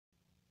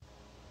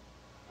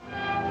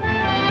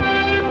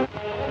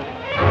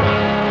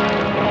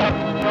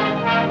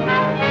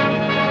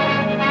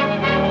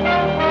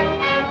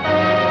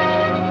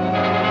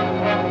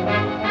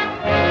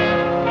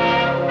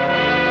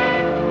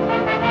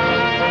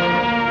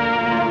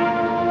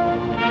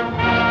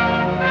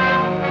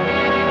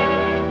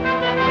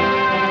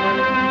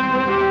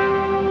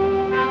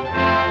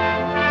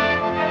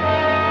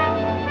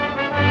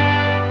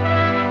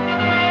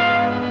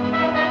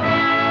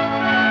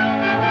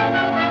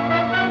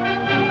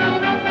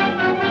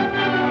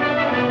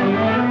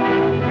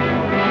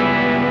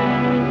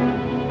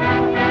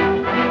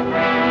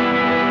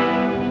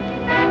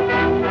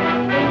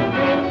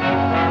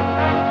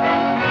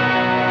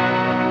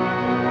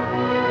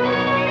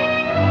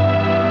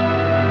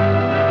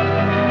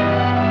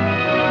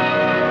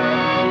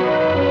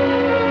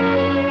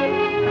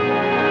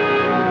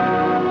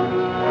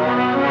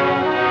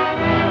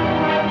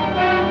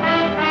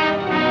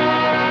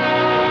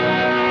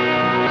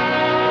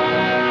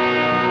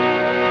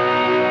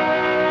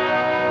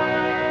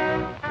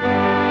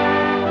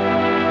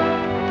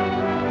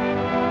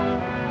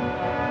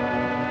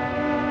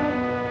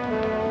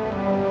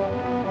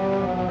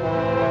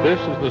This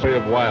is the story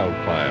of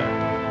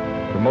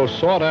Wildfire, the most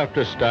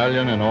sought-after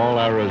stallion in all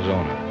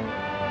Arizona.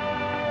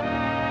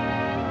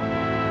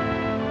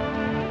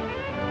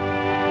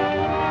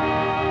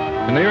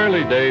 In the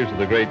early days of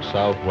the great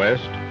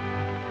Southwest,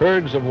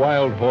 herds of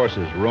wild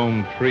horses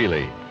roamed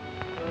freely.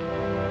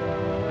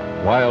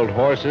 Wild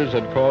horses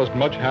had caused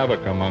much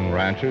havoc among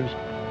ranchers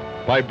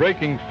by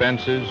breaking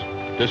fences,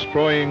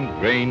 destroying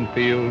grain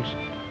fields,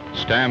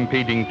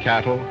 stampeding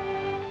cattle,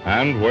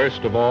 and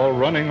worst of all,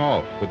 running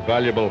off with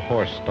valuable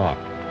horse stock.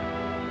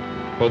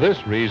 For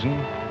this reason,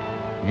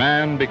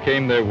 man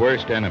became their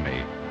worst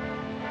enemy.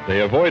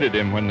 They avoided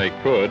him when they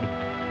could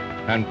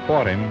and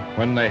fought him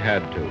when they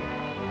had to.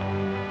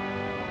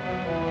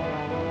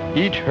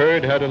 Each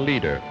herd had a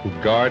leader who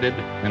guarded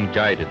and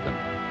guided them.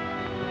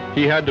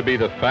 He had to be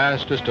the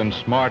fastest and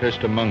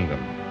smartest among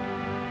them.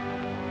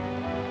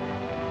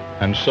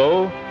 And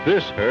so,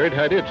 this herd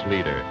had its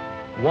leader,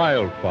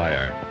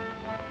 Wildfire.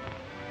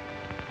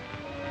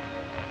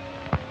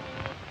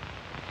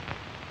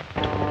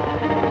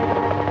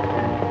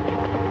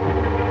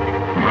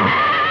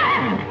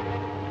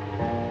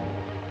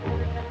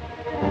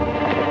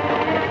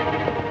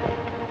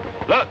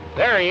 Look,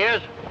 there he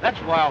is. That's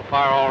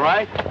Wildfire, all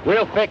right.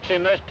 We'll fix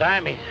him this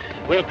time.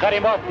 We'll cut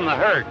him off from the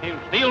herd. He'll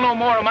steal no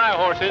more of my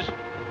horses.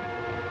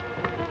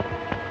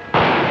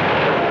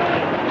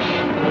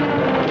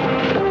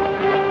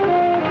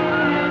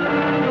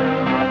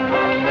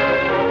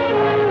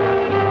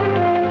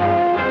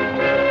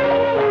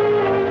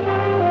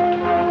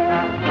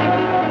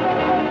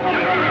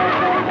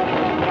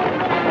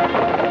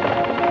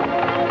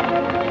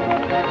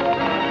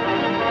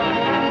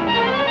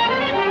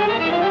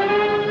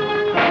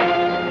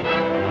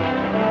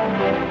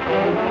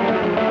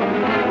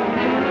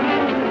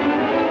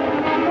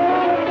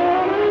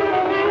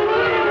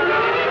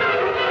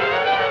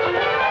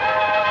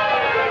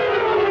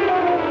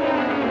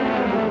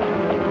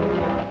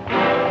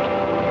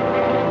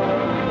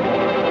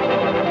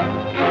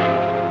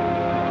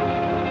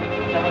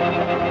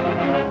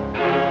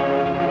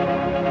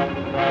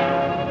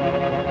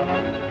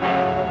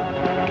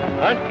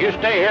 You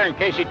stay here in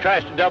case he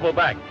tries to double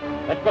back.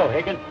 Let's go,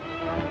 Higgins.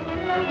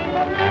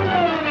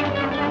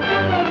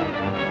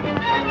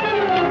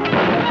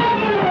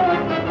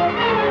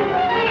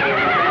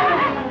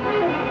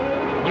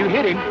 You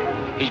hit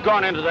him. He's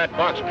gone into that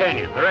box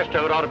canyon. The rest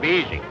of it ought to be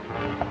easy.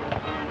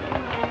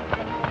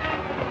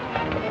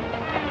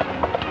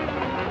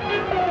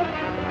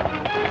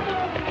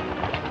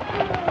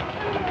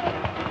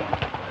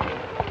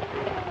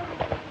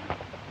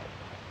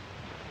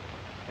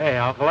 Hey,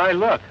 Alkali,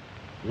 look.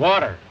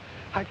 Water.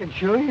 I can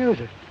sure use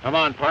it. Come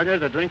on, partner.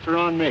 The drinks are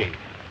on me.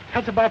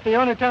 That's about the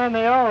only time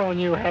they are on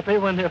you, Happy,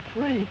 when they're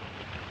free.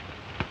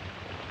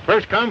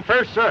 First come,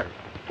 first serve.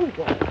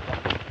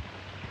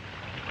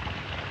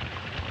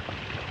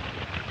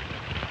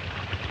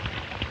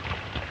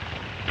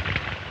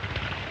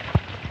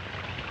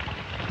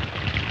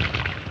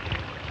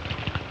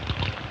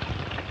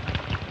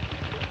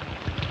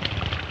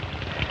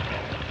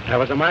 That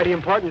was a mighty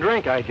important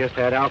drink I just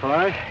had,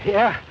 Alkali.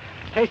 Yeah,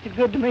 tasted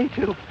good to me,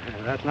 too.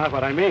 That's not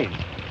what I mean.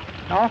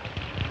 No?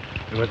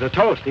 It was a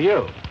toast to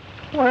you.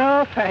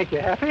 Well, thank you,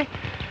 Happy.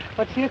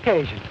 What's the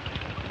occasion?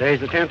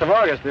 Today's the 10th of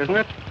August, isn't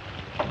it?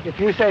 If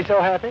you say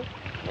so, Happy.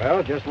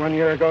 Well, just 1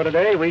 year ago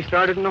today, we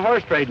started in the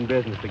horse trading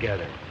business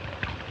together.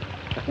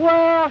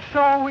 Well,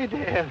 so we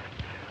did.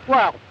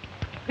 Well,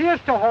 here's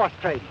to horse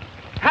trading.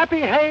 Happy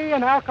Hay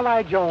and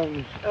Alkali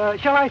Jones.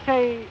 Shall I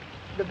say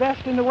the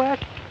best in the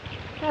West?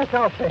 Yes,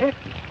 I'll say it.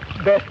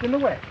 Best in the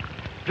West.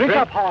 Drink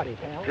up hearty,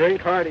 pal. Drink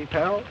hearty,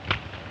 pal.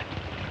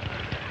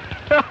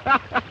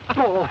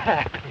 Oh,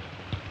 Happy.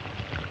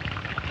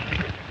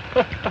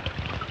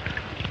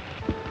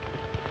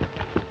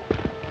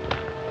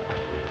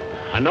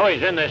 I know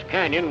he's in this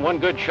canyon. One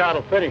good shot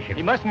will finish him.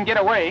 He mustn't get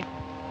away.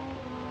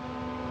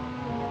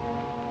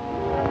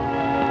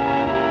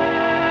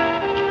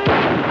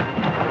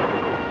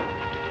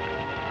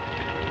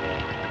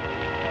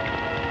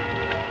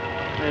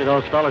 Hey,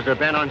 those fellas are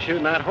bent on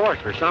shooting that horse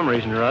for some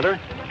reason or other.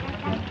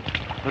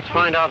 Let's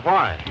find out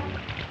why.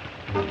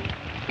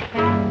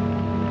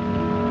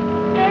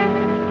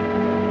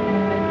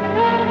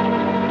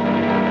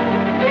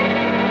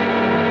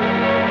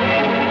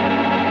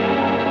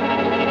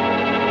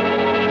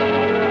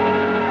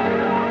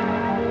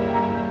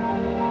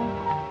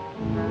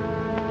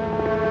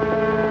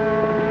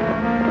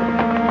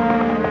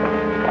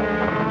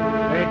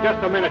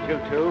 Just a minute, you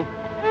two.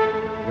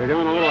 You're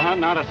doing a little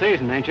hunting out of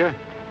season, ain't you?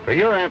 For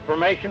your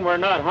information, we're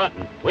not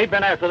hunting. We've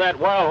been after that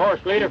wild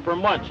horse leader for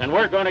months, and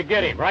we're going to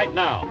get him right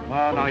now.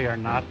 Well, no, you're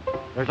not.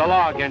 There's a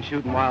law against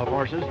shooting wild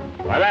horses.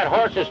 Why, that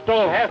horse has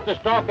stole half the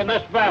stock in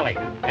this valley,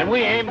 and we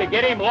aim to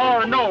get him,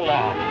 law or no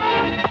law.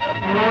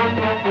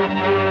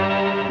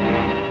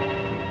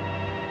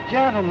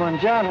 Gentlemen,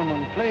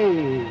 gentlemen,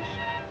 please.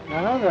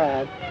 None of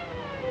that.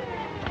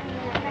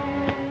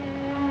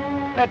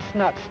 Let's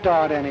not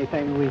start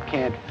anything we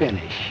can't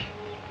finish.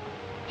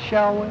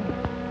 Shall we?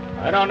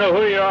 I don't know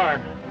who you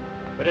are,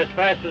 but as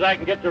fast as I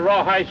can get to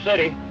Rawhide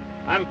City,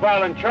 I'm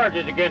filing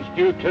charges against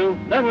you two.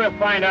 Then we'll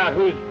find out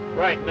who's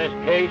right in this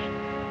case.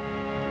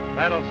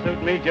 That'll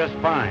suit me just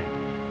fine.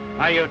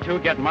 Now you two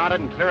get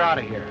mounted and clear out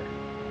of here.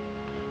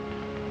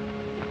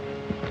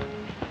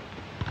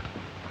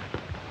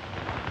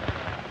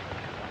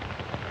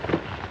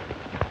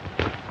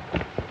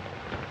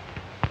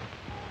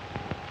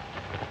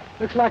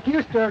 Looks like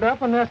you stirred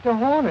up a nest of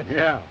hornets.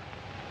 Yeah.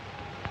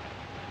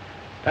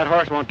 That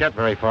horse won't get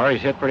very far.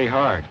 He's hit pretty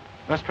hard.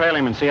 Let's trail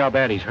him and see how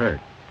bad he's hurt.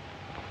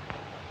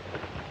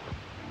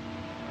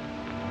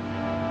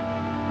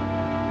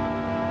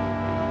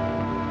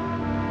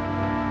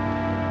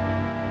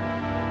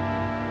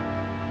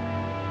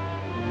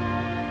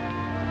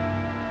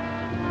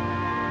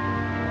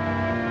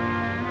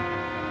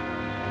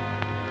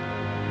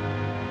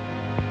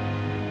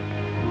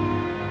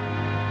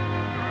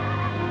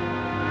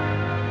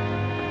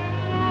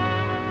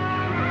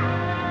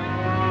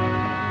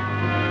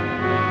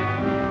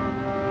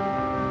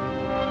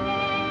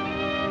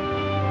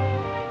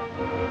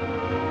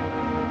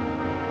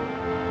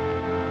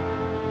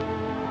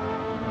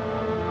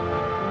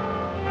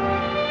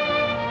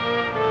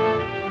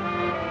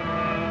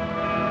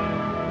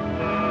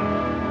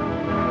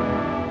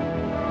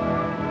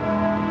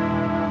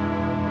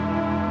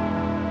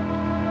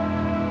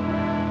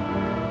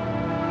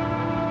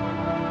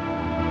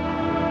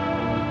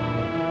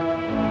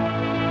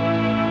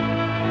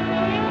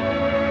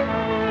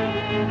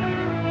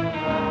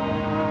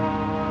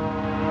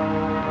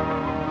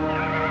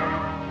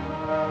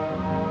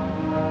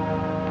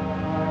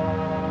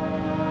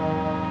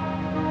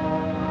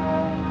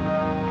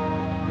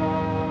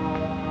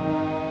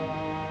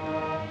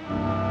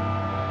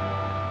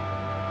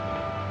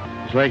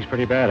 His leg's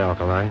pretty bad,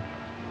 Alkali.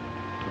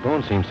 The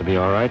bone seems to be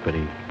all right, but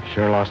he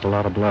sure lost a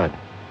lot of blood.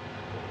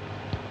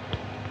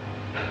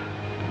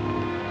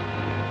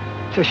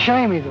 It's a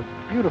shame. He's a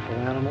beautiful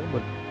animal,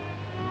 but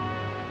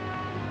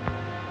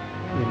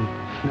you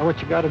know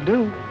what you got to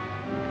do.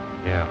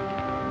 Yeah.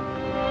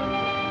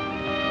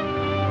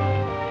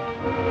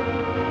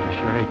 I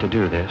sure hate to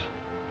do this.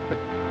 But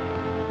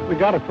we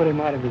got to put him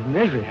out of his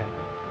misery, Hank.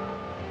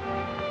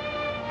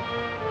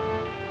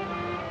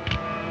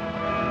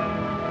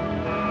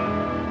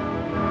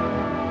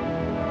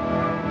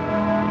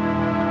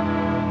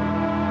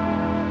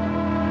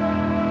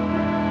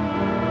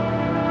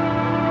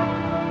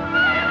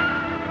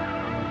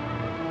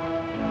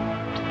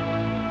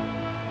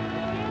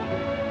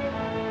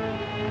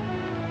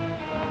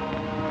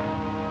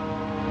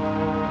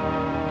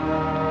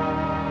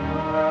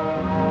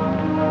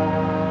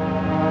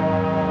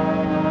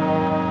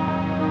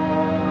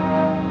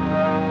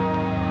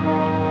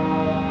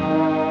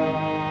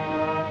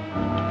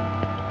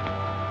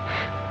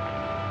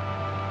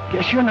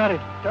 Guess you're not as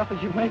tough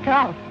as you make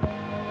out. You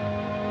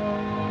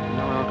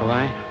know,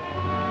 Alkali,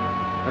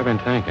 I've been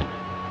thinking.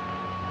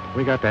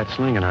 We got that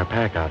sling in our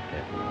pack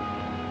outfit.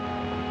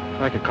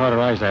 If I could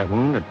cauterize that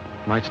wound, it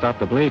might stop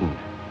the bleeding.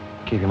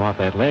 Keep him off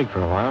that leg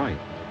for a while,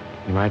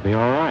 he might be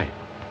all right.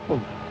 Well,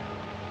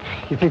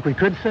 you think we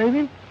could save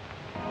him?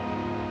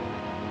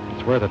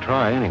 It's worth a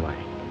try anyway.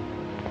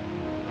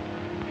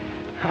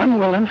 I'm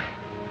willing.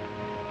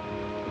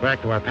 Go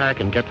back to our pack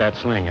and get that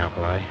sling,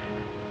 Alkali.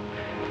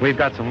 We've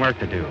got some work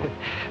to do.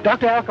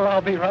 Dr. Alkali,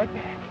 I'll be right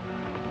back.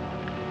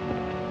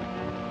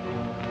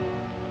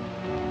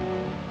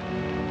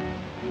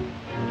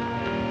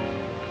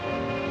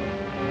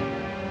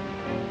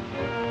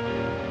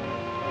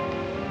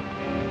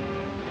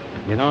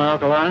 You know,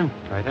 Alkali,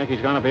 I think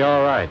he's going to be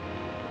all right.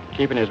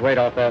 Keeping his weight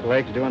off that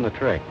leg's doing the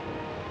trick.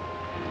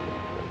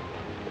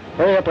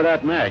 Hurry up with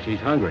that mash.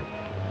 He's hungry.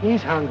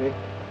 He's hungry.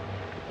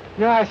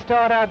 You know, I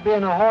start out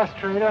being a horse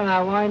trader, and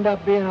I wind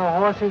up being a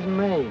horse's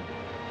maid.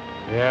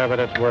 Yeah, but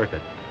it's worth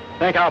it.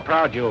 Think how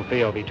proud you'll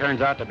feel if he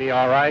turns out to be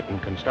all right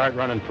and can start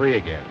running free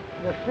again.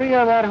 The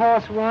freer that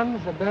horse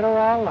runs, the better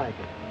I'll like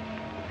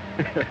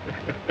it.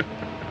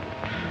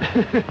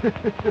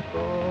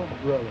 Oh,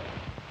 brother.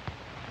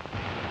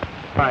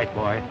 Right,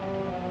 boy.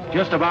 It's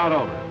just about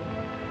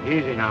over.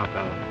 Easy now,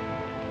 fella.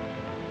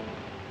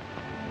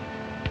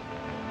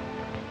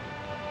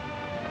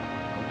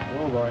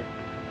 Oh, boy.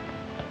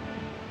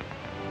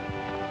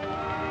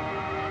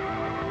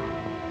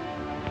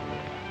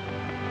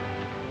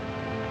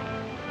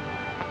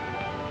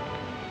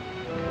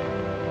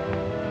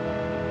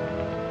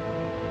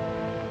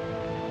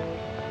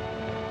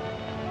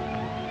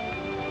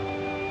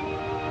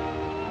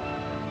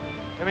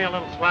 Give me a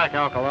little slack,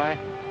 Alkali.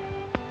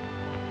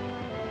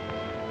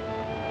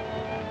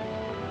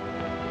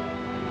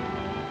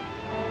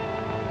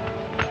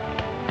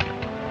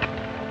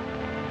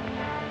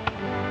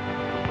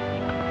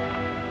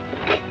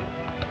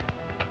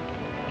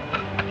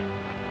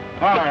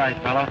 All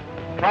right, fella.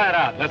 Try it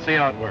out. Let's see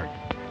how it works.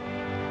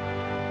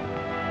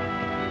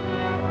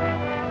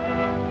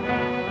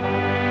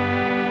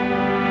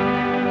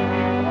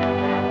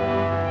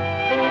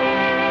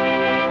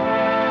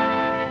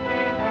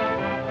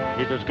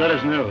 He's as good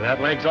as new. That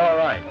leg's all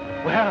right.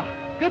 Well,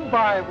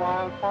 goodbye,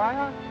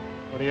 Wildfire.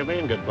 What do you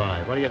mean,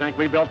 goodbye? What do you think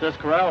we built this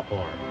corral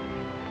for?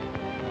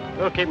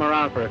 We'll keep him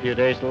around for a few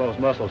days till those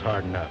muscles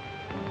harden up.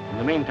 In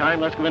the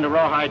meantime, let's go into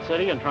Rawhide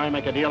City and try and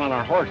make a deal on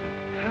our horses.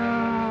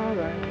 All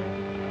right.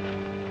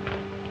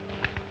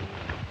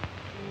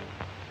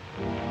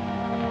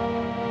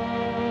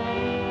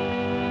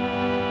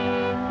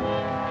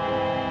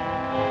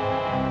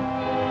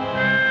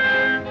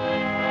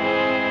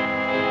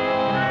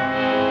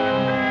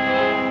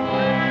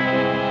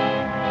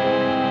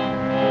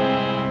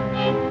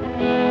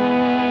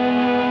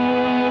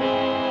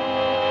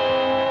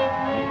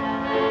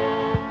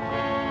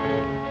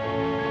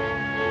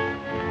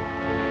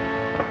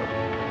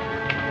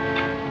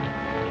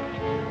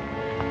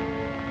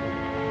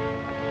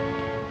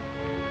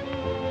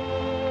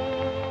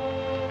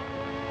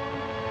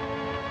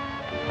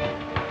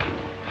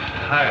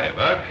 Hi,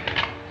 Buck.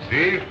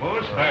 Steve,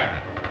 full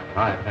fire.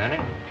 Hi, Fanny.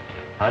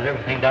 How's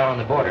everything down on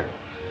the border?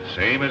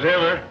 Same as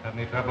ever. Have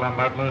any trouble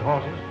about those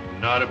horses?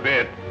 Not a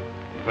bit.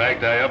 In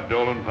fact, I upped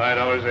Dolan $5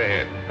 a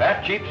head.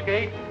 That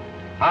cheapskate?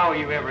 How were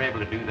you ever able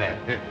to do that?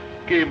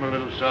 Gave him a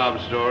little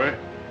sob story.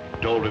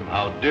 Told him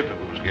how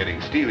difficult it was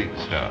getting stealing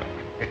stock.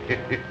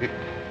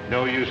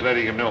 No use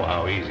letting him know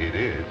how easy it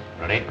is.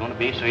 Well, it ain't going to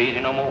be so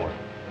easy no more.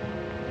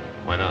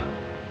 Why not?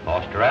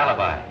 Lost her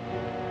alibi.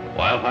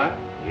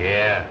 Wildfire?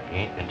 Yeah, he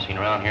ain't been seen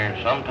around here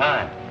in some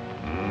time.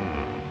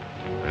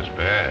 That's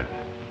bad.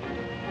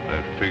 We'll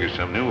have to figure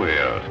some new way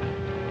out.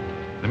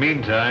 In the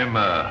meantime,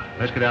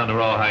 let's go down to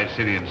Rawhide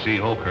City and see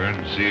Holker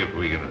and see if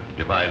we can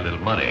divide a little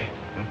money.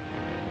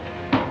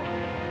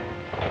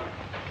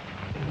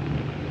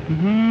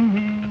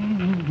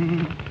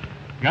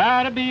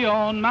 Gotta be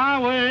on my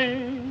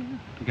way.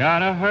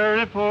 Gotta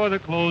hurry for the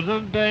close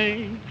of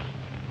day.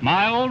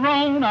 My old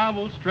roan I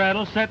will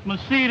straddle, set my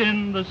seat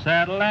in the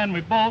saddle, and we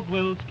both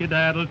will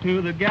skedaddle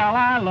to the gal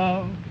I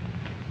love.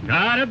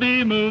 Gotta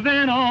be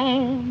moving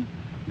on.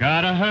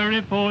 Gotta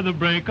hurry for the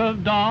break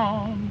of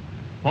dawn.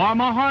 For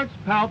my heart's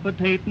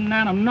palpitating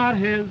and I'm not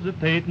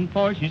hesitating,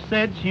 for she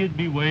said she'd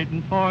be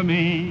waiting for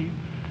me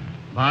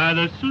by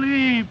the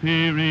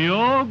sleepy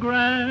Rio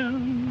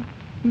Grande,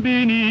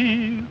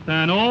 beneath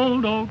an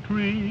old oak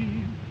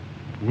tree,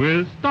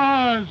 with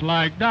stars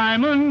like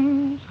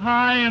diamonds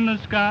high in the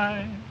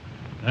sky.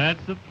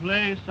 That's the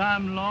place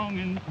I'm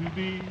longing to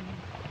be.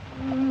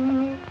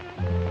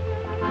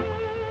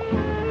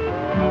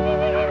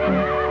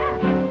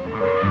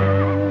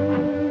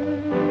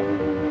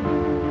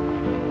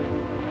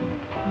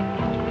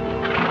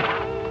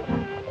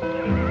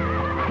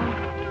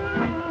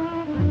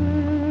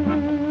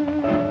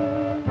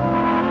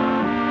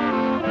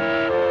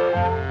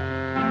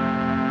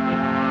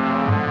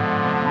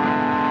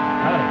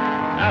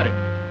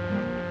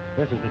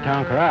 This is the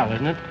town corral,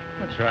 isn't it?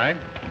 That's right.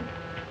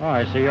 Oh,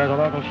 I see you're the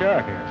local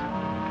sheriff here.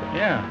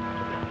 Yeah.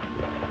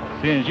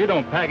 Seeing as you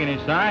don't pack any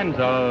signs,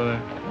 I'll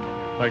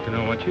like to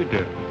know what you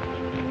do.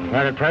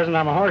 Right at present,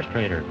 I'm a horse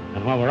trader.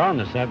 And while we're on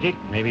the subject,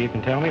 maybe you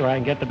can tell me where I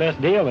can get the best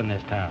deal in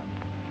this town.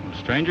 Well,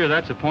 stranger,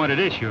 that's a pointed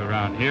issue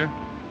around here.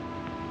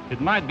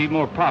 It might be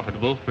more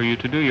profitable for you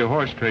to do your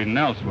horse trading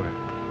elsewhere.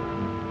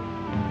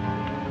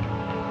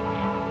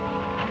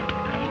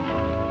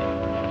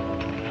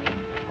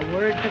 A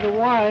word to the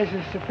wise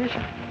is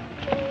sufficient.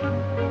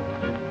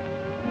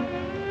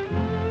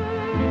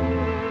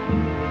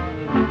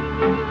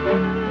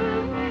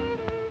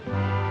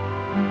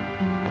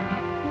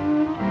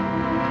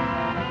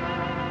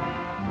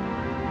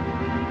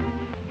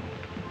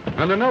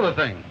 And another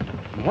thing,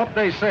 from what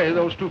they say,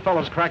 those two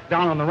fellows cracked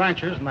down on the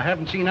ranchers, and I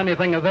haven't seen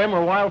anything of them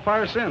or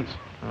Wildfire since.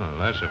 Oh,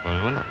 that's a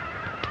funny one.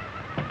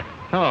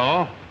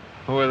 Hello.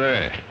 Who are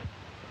they?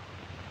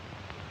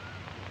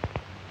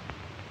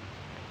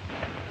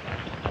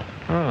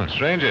 Oh,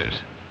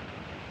 strangers.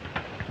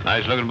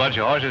 Nice-looking bunch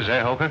of horses,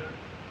 eh, Holker?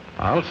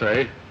 I'll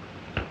say.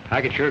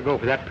 I could sure go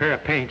for that pair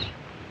of paints.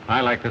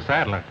 I like the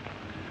saddler.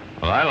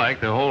 Well, I like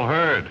the whole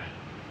herd.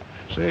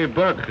 Say,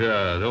 Buck,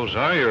 those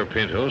are your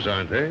pintos,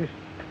 aren't they?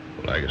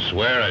 Well, I can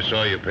swear I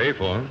saw you pay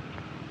for them.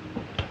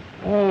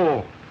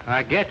 Oh,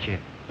 I get you.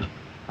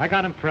 I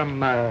got him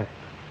from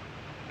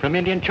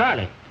Indian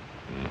Charlie.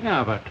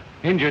 Yeah, but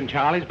Indian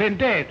Charlie's been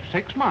dead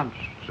 6 months.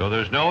 So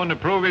there's no one to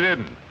prove he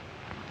didn't.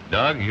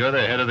 Doug, you're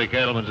the head of the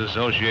Cattlemen's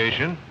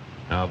Association.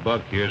 Now,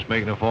 Buck here's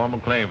making a formal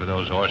claim for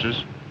those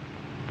horses.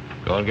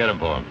 Go and get them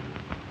for him.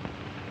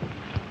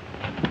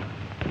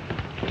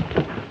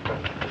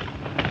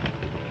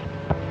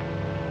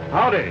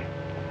 Howdy.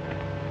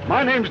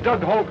 My name's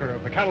Doug Holker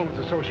of the Cattlemen's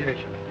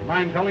Association. You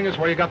mind telling us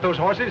where you got those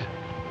horses?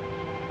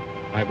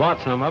 I bought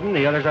some of them,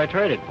 the others I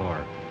traded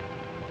for.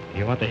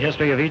 You want the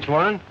history of each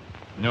one?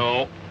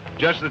 No,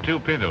 just the two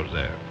pintos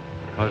there.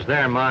 Because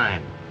they're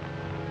mine.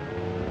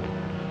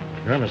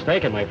 You're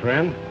mistaken, my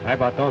friend. I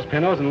bought those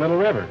pintos in Little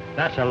River.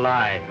 That's a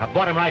lie. I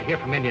bought them right here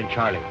from Indian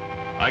Charlie.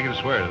 I can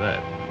swear to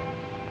that.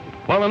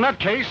 Well, in that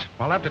case,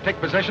 I'll have to take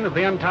possession of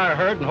the entire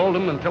herd and hold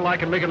them until I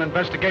can make an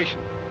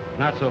investigation.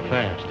 Not so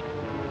fast.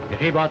 If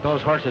he bought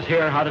those horses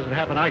here, how does it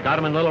happen I got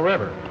them in Little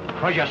River?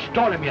 Because you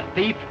stole them, you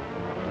thief.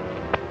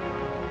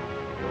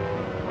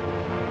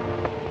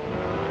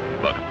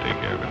 Buck will take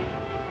care of it.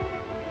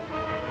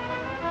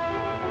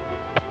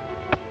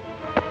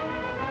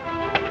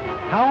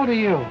 How old are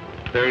you?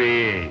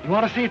 38. You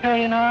want to see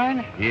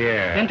 39?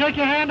 Yeah. Then take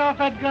your hand off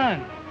that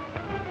gun.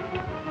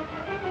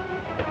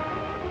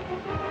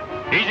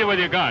 Easy with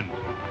your guns.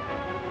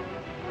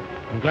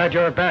 I'm glad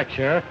you're back,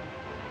 Sheriff.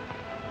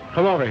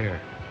 Come over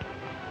here.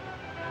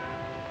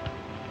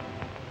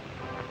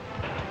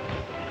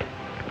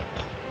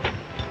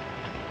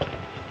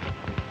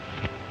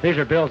 These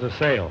are bills of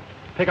sale.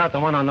 Pick out the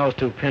one on those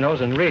 2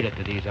 pintos and read it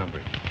to these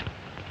hombres.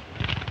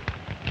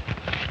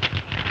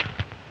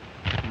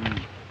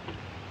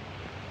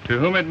 To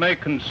whom it may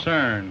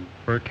concern,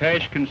 for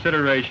cash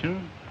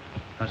consideration,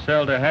 I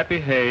sell to Happy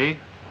Hay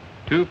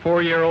 2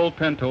 4-year-old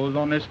pintos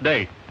on this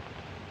date.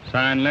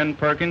 Signed Len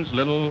Perkins,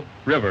 Little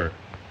River.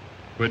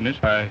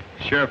 Witnessed by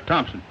Sheriff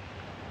Thompson.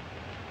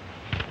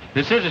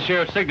 This is a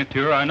sheriff's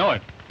signature, I know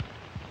it.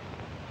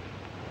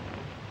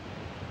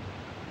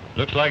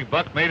 Looks like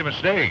Buck made a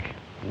mistake.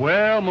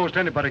 Well, most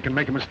anybody can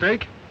make a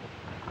mistake.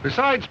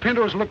 Besides,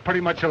 pintos look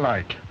pretty much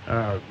alike.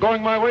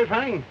 Going my way,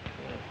 Fanning?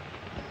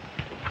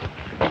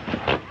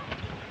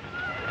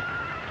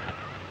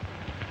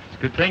 It's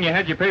a good thing you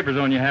had your papers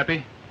on you,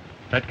 Happy.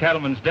 That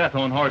cattleman's death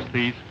on horse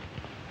thieves.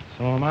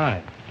 So am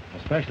I.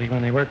 Especially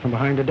when they work from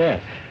behind the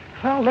desk.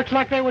 Well, looks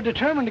like they were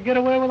determined to get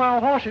away with our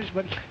horses,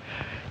 but,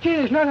 gee,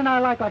 there's nothing I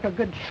like a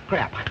good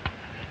scrap.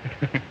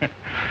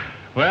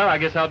 Well, I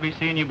guess I'll be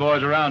seeing you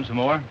boys around some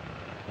more.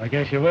 I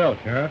guess you will,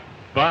 Sheriff.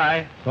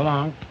 Bye. So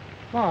long.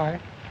 Bye.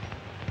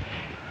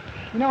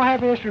 You know,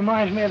 Happy, this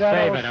reminds me of that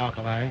Save old... it,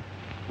 Alkali.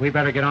 We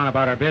better get on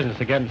about our business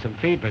of getting some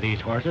feed for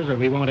these horses, or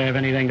we won't have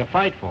anything to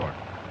fight for.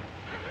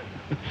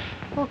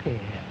 Okay,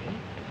 Happy.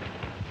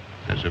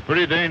 It's a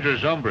pretty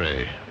dangerous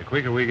hombre. The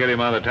quicker we get him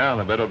out of town,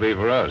 the better it'll be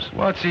for us.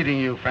 What's eating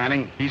you,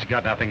 Fanning? He's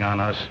got nothing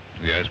on us.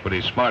 Yes, but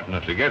he's smart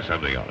enough to get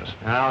something on us.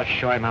 I'll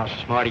show him how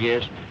smart he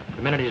is.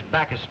 The minute his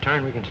back is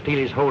turned, we can steal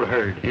his whole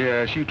herd.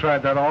 Yes, you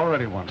tried that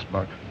already once,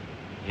 Buck.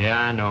 Yeah,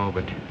 I know,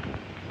 but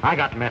I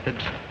got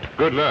methods.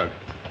 Good luck.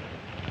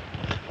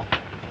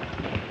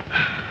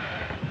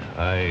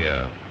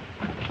 I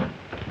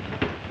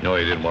know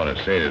he didn't want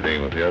to say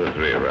anything with the other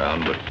 3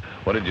 around, but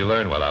what did you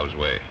learn while I was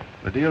away?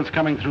 The deal's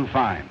coming through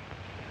fine.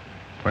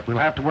 But we'll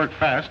have to work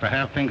fast to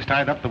have things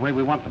tied up the way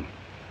we want them.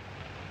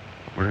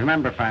 Well,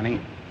 remember,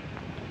 Fanning,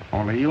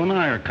 only you and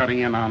I are cutting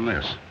in on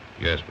this.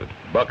 Yes, but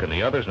Buck and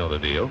the others know the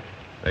deal.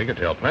 They can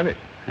tell plenty.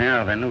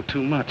 Yeah, they know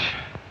too much.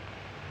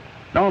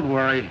 Don't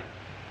worry.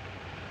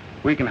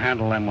 We can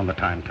handle them when the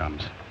time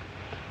comes.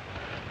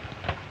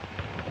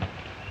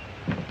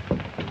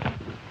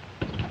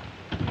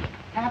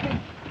 Happy,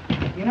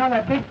 you know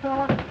that big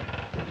fella?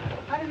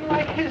 I didn't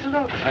like his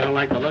looks. I don't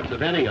like the looks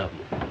of any of them.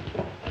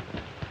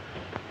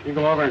 You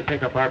go over and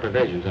pick up our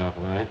provisions,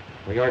 Alkali.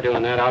 While you're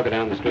doing that, I'll go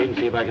down the street and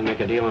see if I can make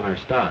a deal on our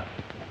stock.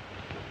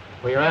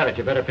 While you're at it,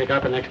 you better pick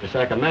up an extra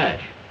sack of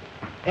mash.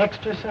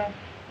 Extra sack?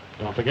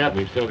 Don't forget,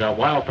 we've still got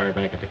Wildfire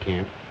back at the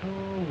camp.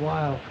 Oh,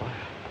 Wildfire.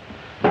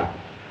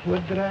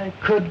 Would that I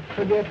could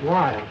forget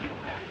Wildfire.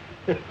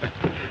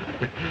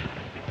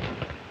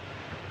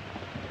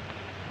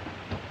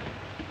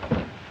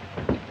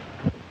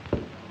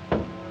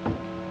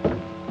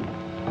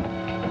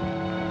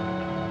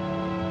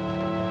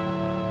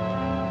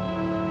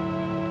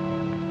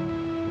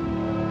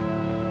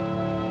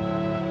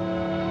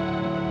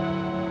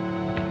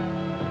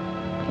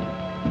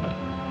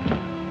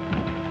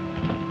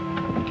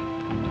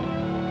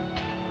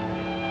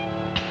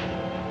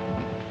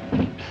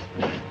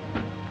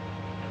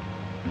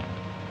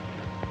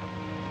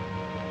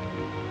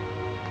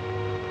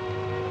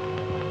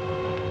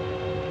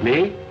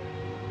 Me?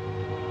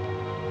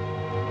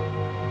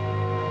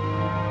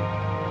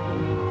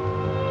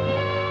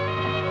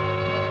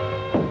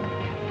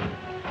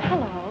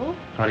 Hello.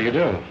 How do you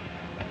do?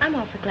 I'm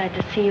awfully glad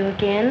to see you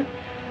again.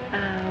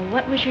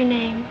 What was your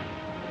name?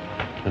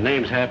 The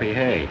name's Happy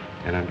Hay,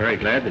 and I'm very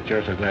glad that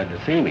you're so glad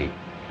to see me.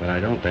 But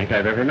I don't think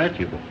I've ever met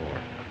you before.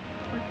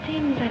 Well, it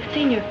seems I've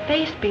seen your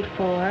face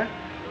before.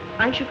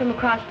 Aren't you from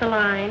across the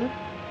line?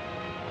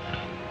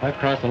 I've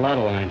crossed a lot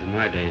of lines in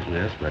my days,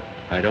 miss, but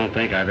I don't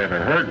think I've ever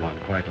heard one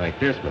quite like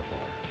this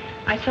before.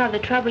 I saw the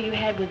trouble you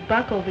had with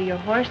Buck over your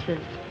horses.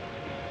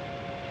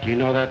 Do you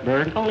know that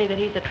bird? Only that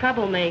he's a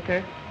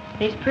troublemaker.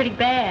 He's pretty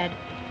bad.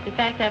 In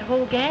fact, that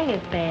whole gang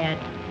is bad.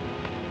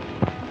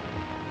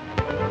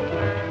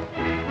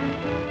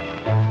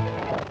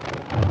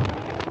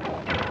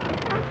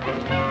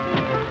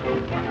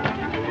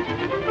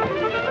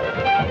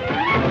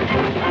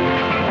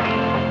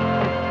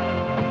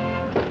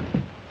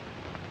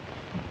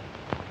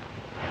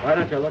 Why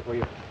don't you look where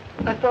you...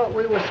 I thought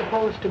we were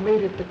supposed to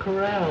meet at the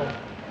corral.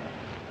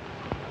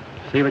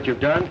 See what you've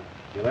done?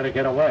 You let her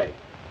get away.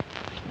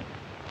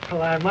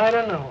 Well, I might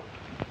have known.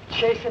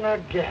 Chasing a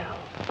gal.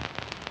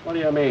 What do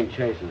you mean,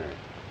 chasing her?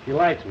 She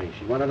likes me.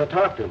 She wanted to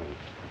talk to me.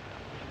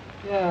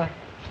 Yeah,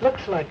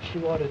 looks like she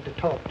wanted to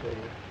talk to you.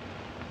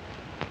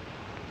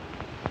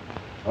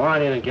 Go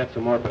on in and get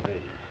some more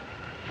provisions.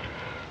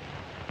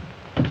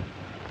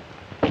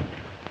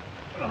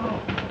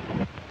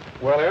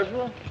 Well,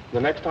 Ezra,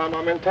 the next time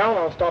I'm in town,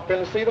 I'll stop in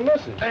and see the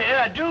missus.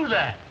 Yeah, do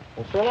that.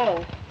 Well, so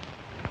long.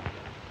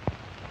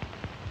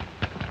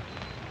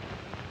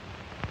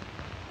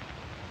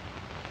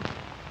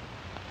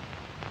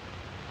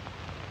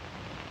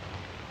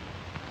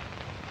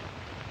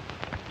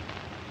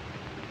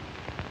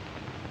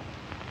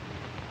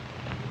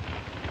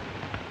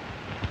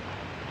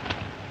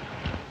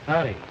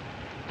 Howdy.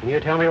 Can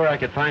you tell me where I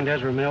could find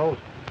Ezra Mills?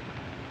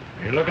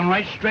 You're looking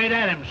right straight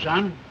at him,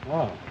 son.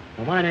 Oh,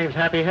 well, my name's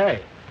Happy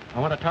Hay. I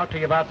want to talk to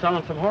you about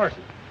selling some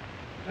horses.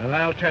 Well,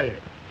 I'll tell you.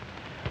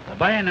 The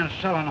buying and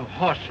selling of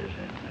horses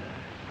in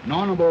an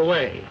honorable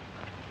way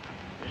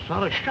is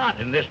sort of shot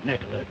in this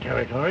neck of the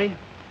territory.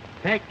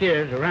 Fact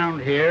is,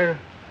 around here,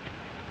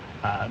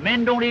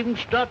 men don't even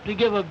stop to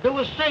give a bill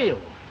of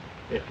sale,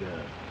 if you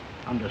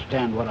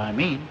understand what I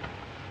mean.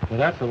 Well,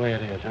 that's the way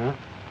it is, huh?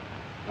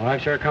 Well,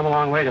 I've sure come a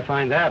long way to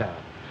find that out.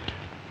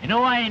 You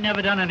know, I ain't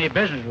never done any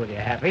business with you,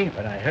 Happy,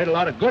 but I heard a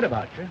lot of good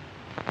about you.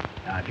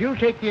 Now, if you'll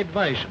take the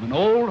advice of an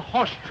old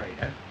horse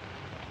trader,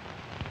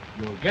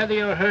 you'll gather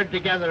your herd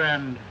together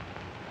and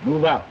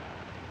move out.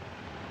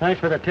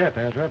 Thanks for the tip,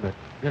 Ezra, but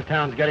this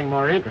town's getting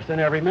more interesting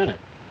every minute.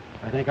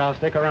 I think I'll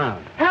stick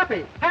around.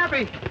 Happy,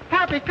 Happy,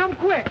 Happy, come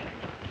quick.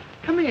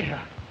 Come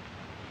here.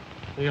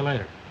 See you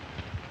later.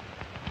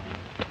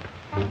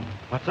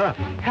 What's up?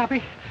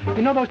 Happy,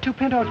 you know those 2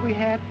 pintos we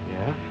had?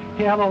 Yeah?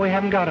 Yeah, well, we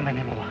haven't got them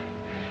anymore.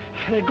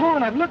 They're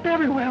gone. I've looked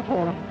everywhere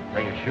for them.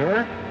 Are you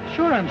sure?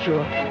 Sure, I'm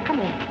sure. Come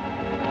on.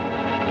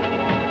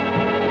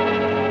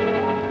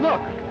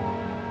 Look.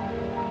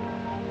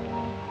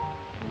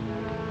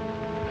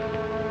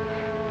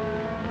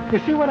 You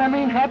see what I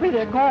mean, Happy?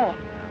 They're gone.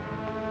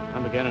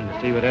 I'm beginning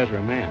to see what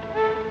Ezra meant.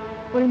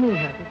 What do you mean,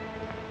 Happy?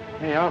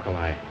 Hey,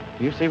 Alkali,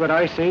 do you see what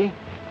I see?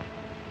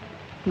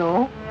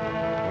 No.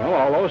 Well,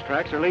 all those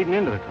tracks are leading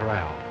into the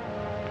corral.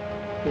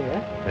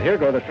 Yeah? But here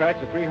go the tracks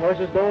of 3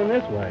 horses going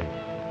this way.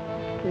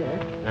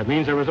 Yeah. That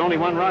means there was only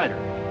one rider.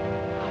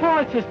 Oh,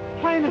 it's as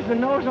plain as the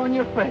nose on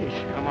your face.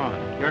 Come on,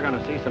 you're going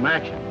to see some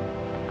action.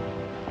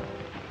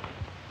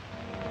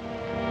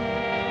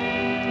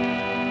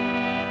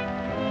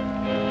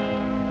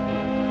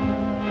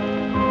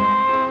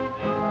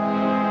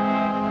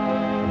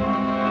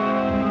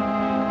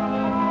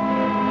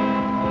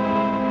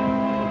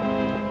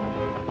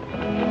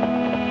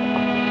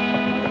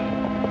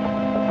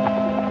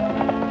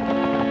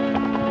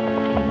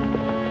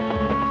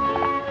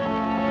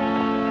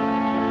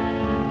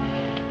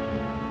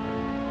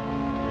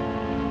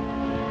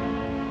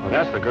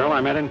 That's the girl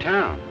I met in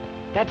town.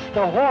 That's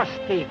the horse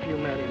thief you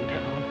met in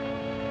town.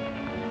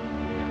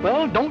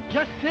 Well, don't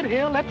just sit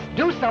here. Let's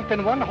do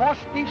something. One horse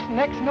thief's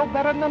neck's no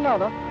better than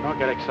another. Don't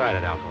get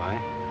excited, Alkali.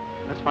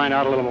 Let's find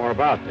out a little more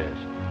about this.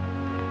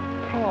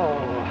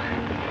 Oh.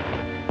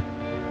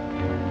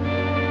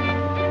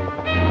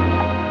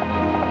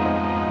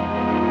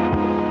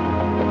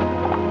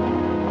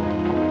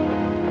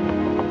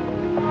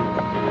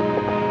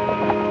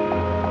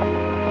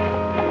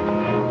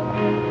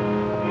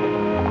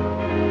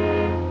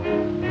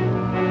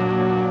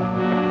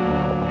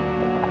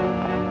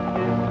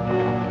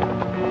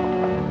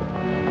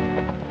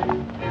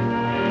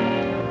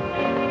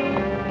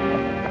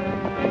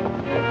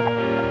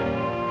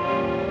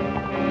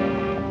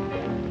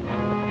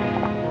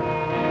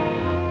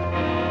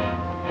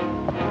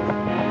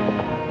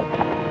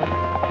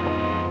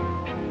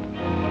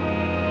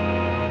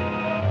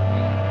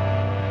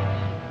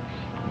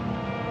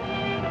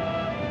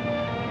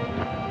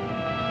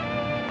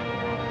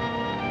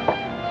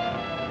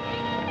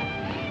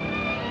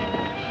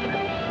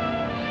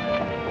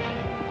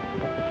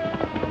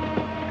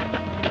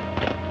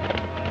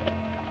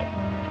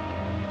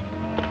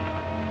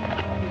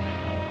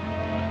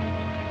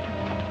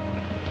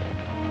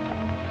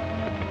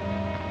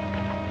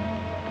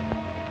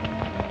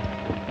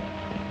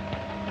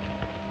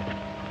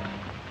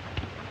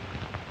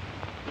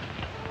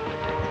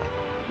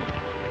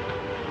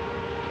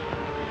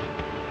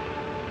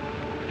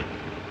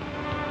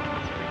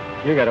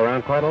 You get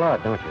around quite a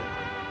lot, don't you?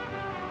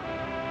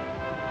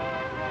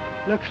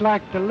 Looks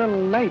like the little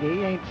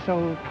lady ain't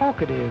so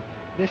talkative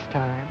this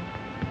time.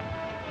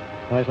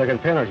 Nice looking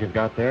pinners you've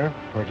got there.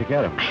 Where'd you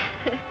get them?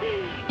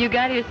 You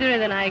got here sooner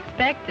than I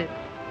expected.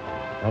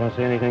 I don't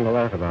see anything to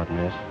laugh about,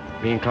 miss.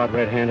 Being caught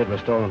red-handed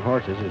with stolen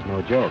horses is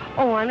no joke.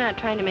 Oh, I'm not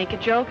trying to make a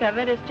joke of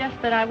it. It's just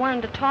that I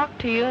wanted to talk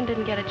to you and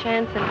didn't get a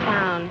chance in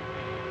town.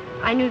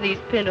 I knew these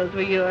pintos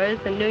were yours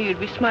and knew you'd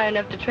be smart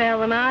enough to trail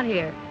them out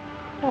here.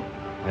 Oh.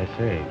 I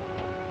see.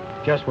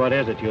 Just what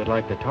is it you'd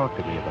like to talk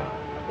to me about?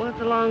 Well, it's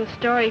a long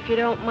story. If you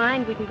don't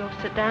mind, we can go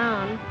sit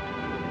down.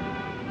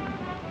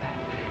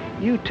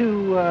 You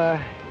two,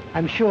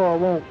 I'm sure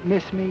won't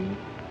miss me.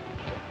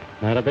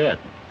 Not a bit.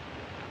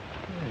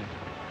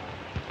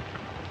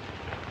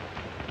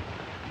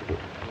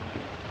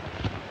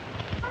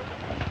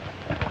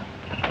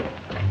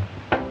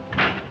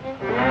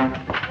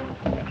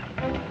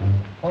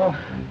 Oh,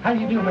 how do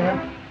you do,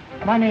 ma'am?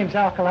 My name's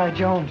Alkali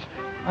Jones.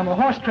 I'm a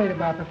horse trader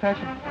by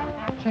profession.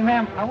 Say,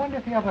 ma'am, I wonder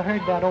if you ever heard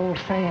that old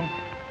saying,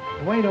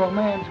 the way to a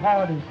man's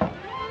heart is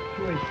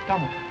to his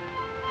stomach.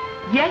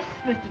 Yes,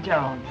 Mr.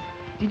 Jones.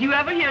 Did you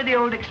ever hear the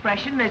old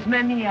expression, there's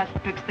many as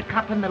betwixt the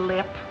cup and the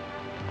lip?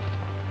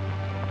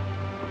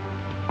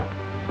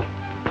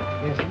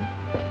 Yes,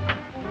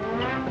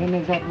 sir. Then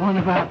there's that one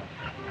about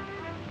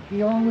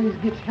he always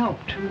gets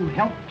helped who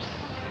helps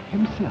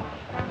himself.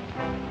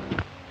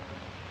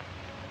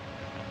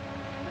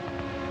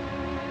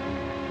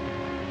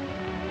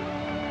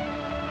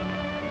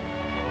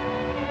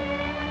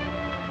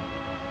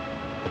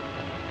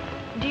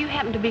 Do you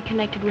happen to be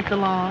connected with the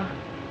law?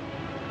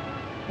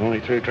 Only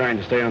through trying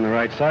to stay on the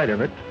right side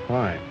of it.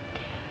 Why?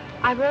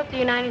 I wrote the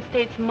United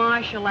States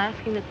Marshal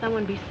asking that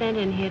someone be sent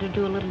in here to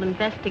do a little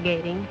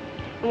investigating.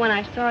 And when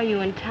I saw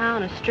you in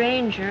town, a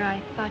stranger,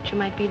 I thought you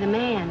might be the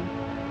man.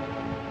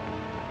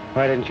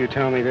 Why didn't you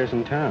tell me this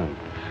in town?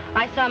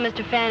 I saw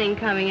Mr. Fanning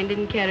coming and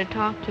didn't care to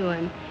talk to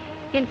him.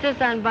 He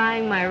insists on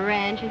buying my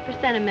ranch, and for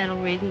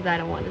sentimental reasons I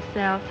don't want to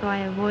sell, so I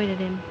avoided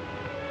him.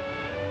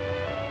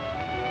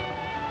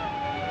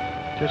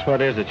 Just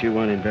what is it you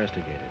want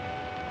investigated?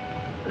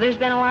 There's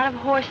been a lot of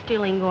horse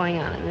stealing going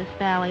on in this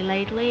valley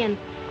lately, and,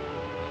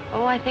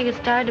 I think it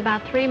started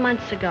about 3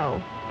 months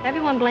ago.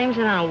 Everyone blames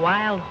it on a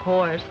wild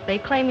horse. They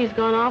claim he's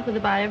gone off with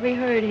about every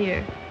herd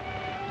here,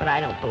 but I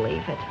don't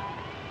believe it.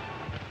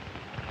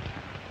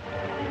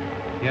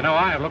 You know,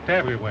 I've looked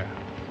everywhere.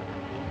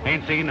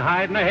 Ain't seen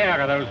hide nor hair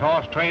of those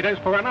horse traders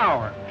for an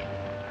hour.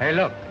 Hey,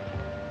 look.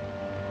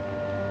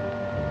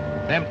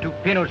 Them 2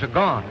 pinos are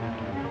gone.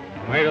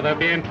 Maybe they're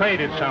being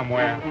traded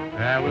somewhere.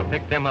 We'll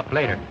pick them up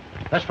later.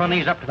 Let's run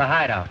these up to the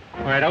hideout.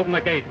 All right, open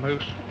the gate,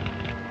 Moose.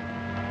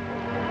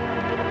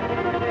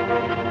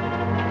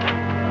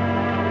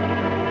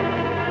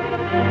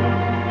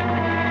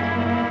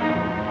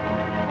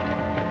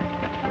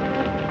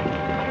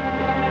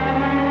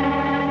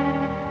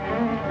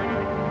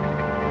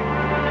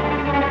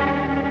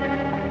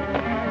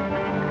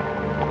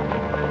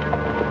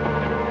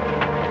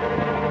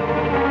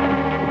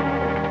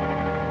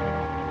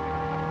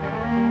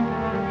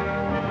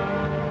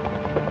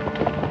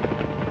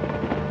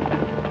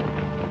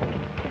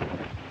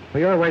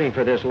 We are waiting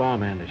for this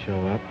lawman to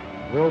show up.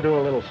 We'll do a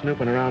little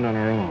snooping around on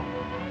our own.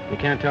 We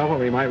can't tell what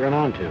we might run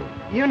onto.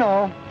 You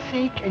know,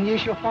 seek and you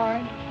shall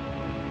find.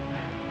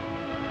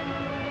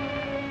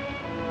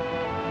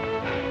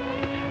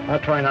 I'll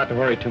try not to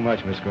worry too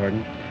much, Miss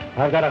Gordon.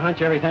 I've got a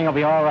hunch everything will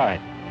be all right.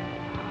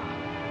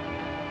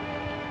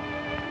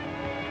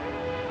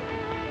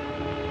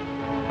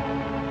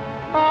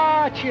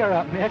 Ah, cheer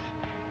up, miss.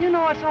 You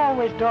know it's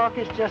always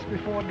darkest just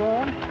before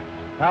dawn.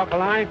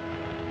 Alkali,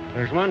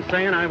 there's one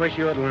saying I wish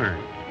you had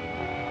learned.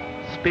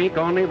 Speak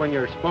only when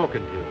you're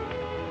spoken to.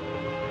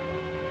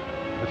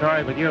 It's all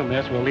right with you,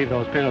 miss. We'll leave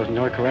those pinos in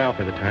your corral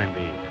for the time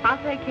being.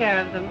 I'll take care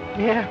of them.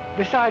 Yeah,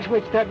 besides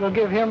which that will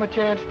give him a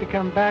chance to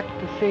come back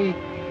to see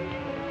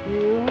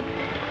you.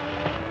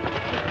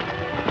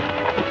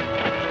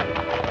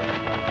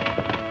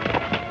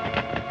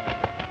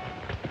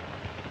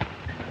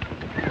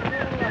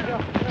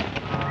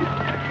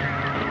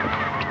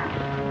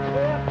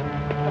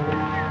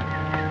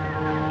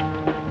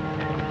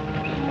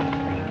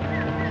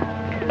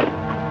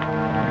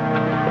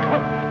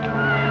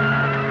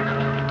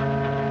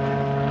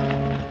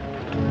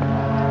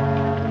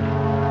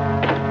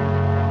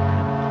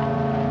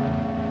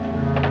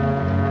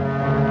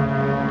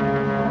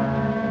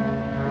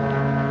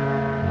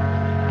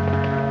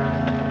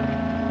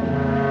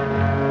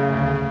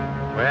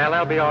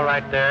 They'll be all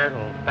right there.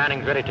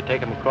 Fanning's ready to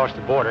take them across the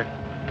border.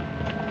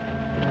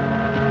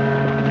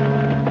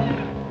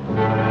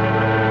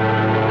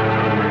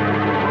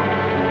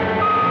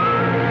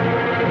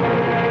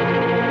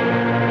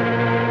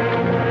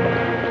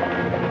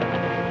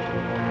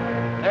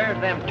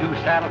 There's them 2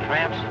 saddle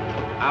tramps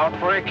out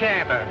for a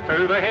canter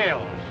through the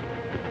hills.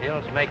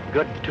 Hills make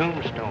good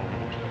tombstones.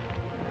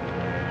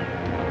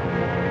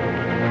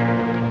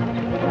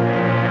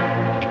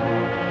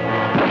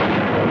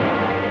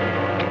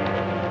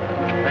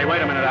 Wait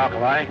a minute,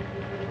 Alkali.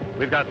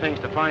 We've got things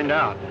to find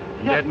out.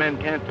 Yeah. Dead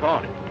men can't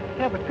talk.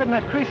 Yeah, but couldn't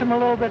that crease him a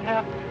little bit,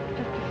 Hal?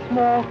 Just a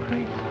small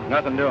crease.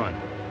 Nothing doing.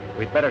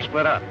 We'd better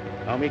split up.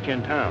 I'll meet you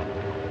in town.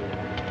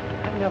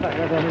 I never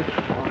had any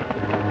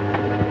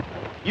fun.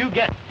 You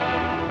get...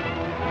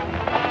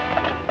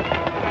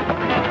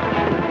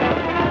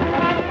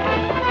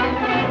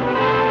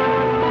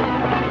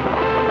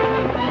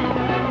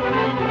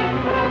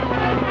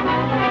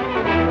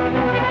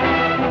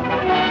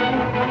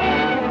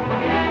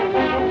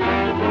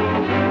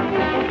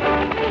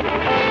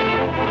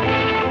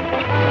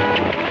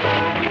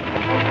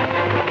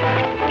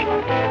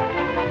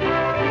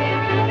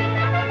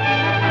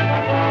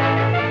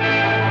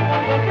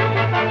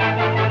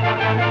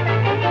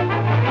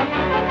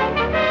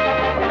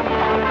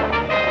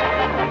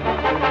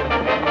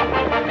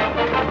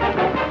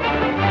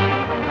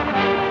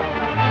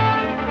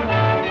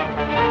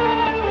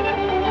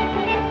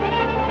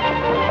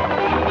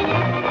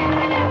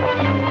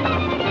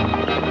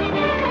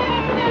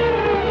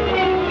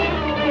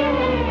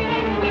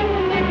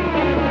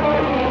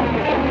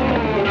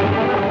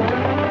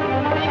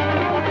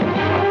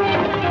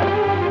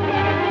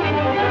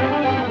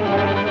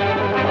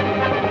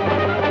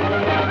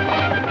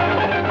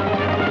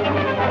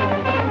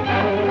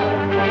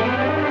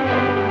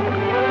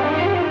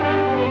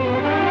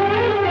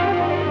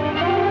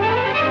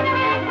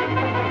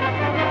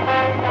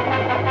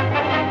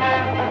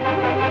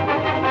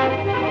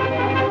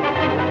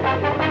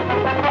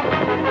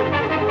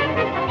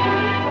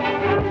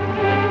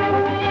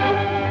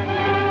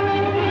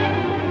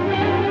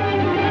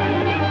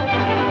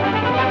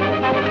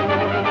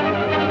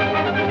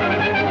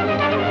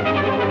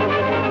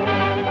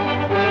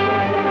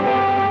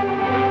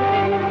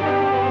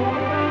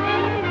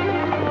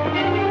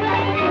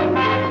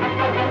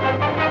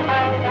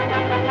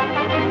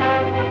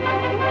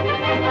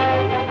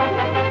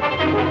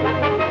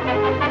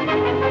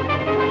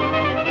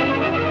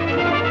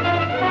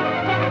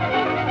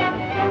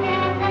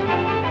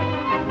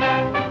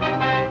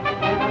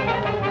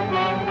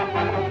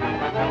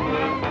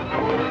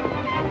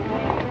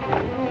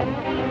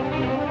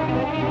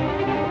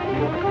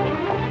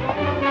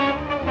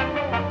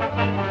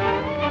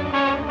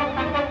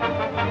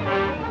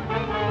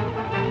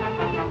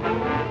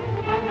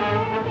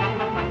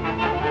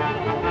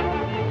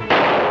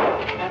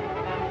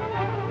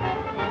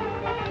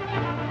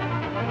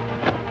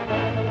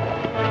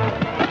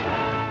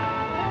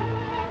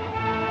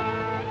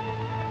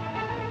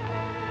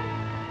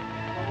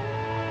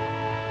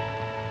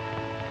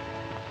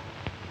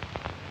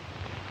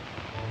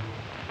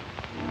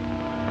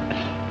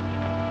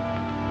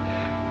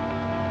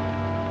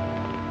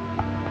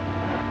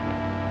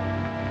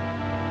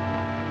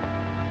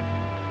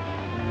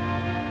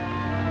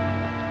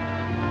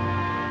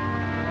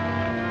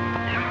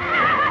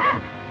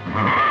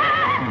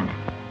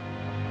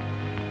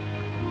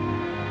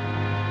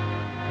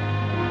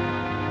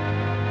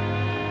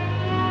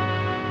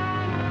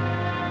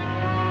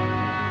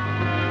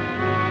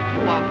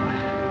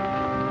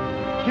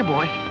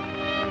 boy.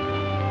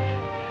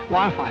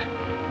 Wildfire.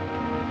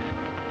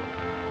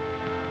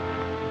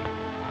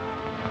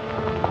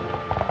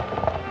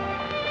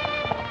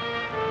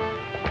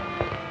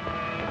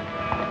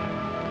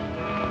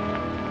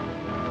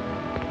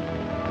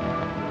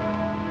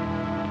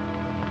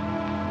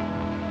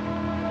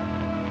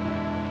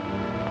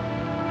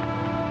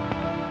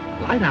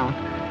 Lie down.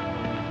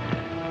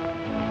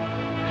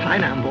 Lie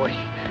down, boy.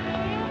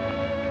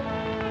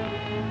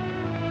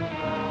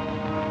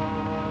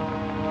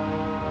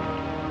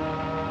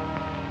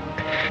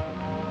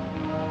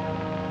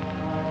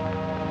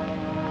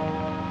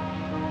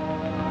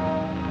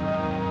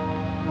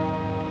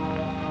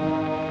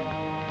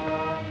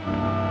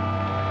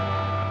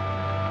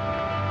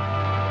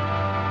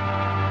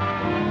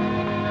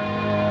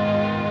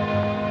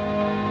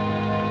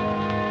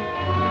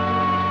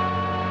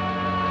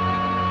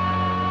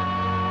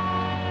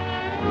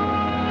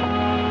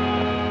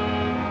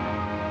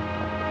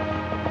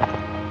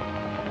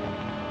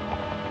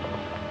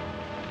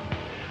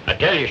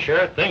 I tell you,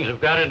 Sheriff, things have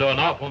got into an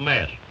awful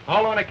mess.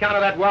 All on account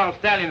of that wild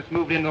stallion that's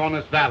moved in on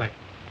this valley.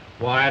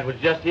 Why, it was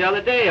just the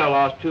other day I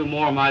lost 2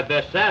 more of my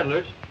best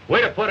saddlers.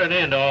 We'd have put an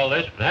end to all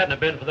this if it hadn't have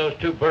been for those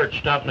 2 birds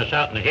stopping us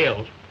out in the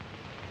hills.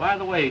 By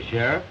the way,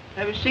 Sheriff,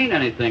 have you seen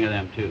anything of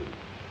them 2?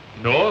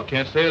 No,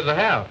 can't say as I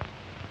have.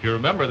 If you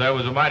remember, that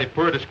was a mighty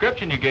poor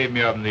description you gave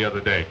me of them the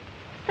other day.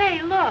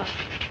 Say, look.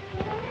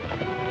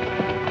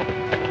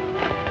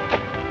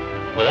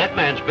 Well, that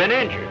man's been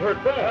injured.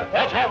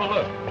 Let's have a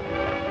look.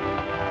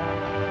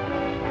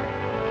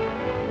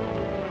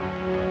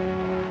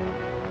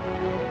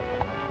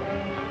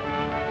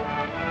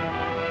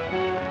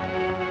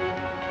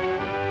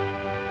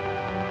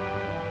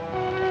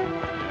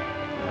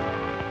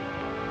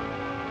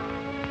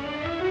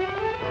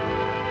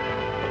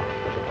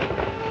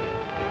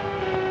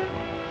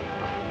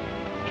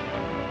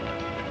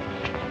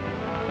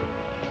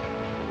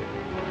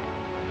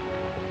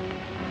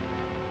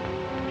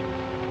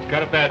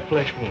 Got a bad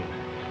flesh wound.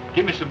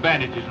 Give me some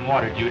bandages and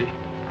water, Judy.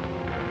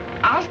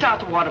 I'll start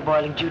the water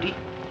boiling, Judy.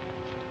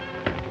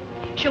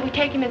 Shall we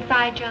take him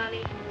inside,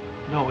 Johnny?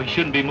 No, he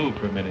shouldn't be moved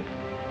for a minute.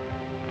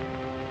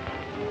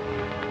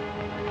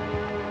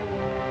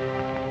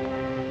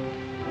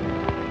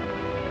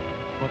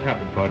 What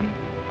happened, partner?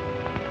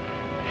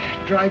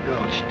 Dry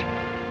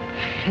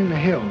gulched. In the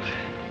hills.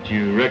 Did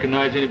you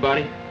recognize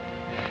anybody?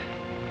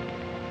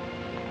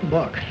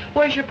 Buck.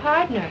 Where's your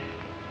partner?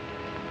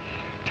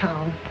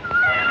 Town.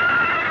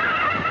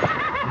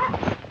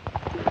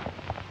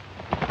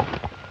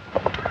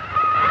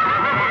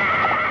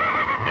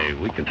 Hey,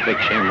 we can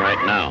fix him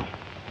right now.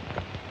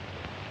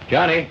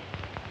 Johnny,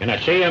 can I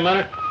see you a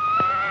minute?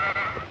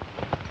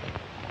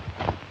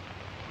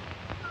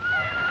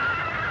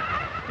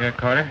 Yeah,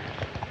 Carter?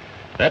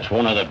 That's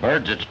one of the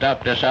birds that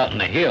stopped us out in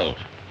the hills.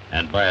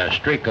 And by a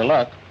streak of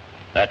luck,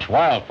 that's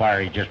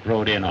Wildfire he just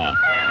rode in on.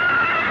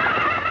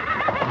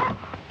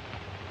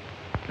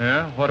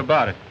 Yeah? What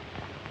about it?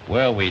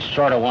 Well, we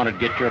sort of wanted to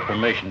get your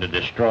permission to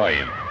destroy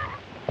him.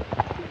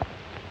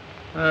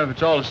 If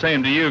it's all the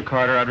same to you,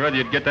 Carter, I'd rather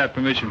you'd get that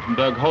permission from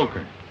Doug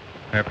Holker.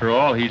 After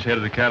all, he's head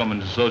of the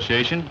Cattlemen's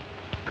Association.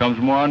 Comes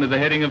more under the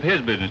heading of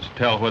his business to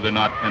tell whether or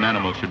not an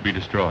animal should be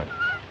destroyed.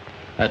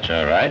 That's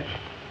all right.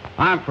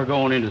 I'm for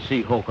going in to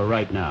see Holker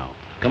right now.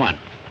 Come on.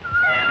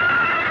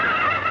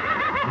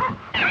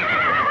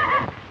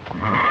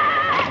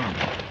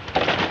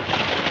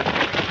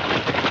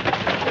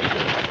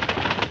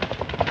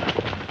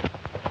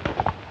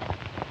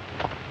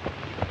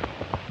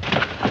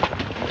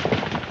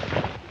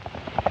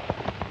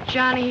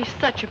 Johnny, he's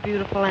such a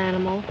beautiful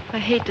animal. I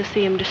hate to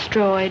see him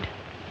destroyed.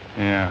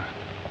 Yeah.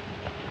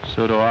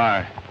 So do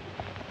I.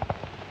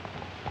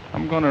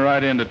 I'm going to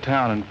ride into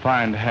town and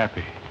find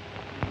Happy.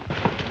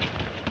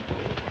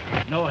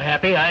 No,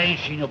 Happy, I ain't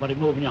seen nobody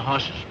moving your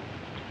horses.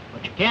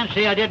 But you can't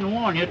say I didn't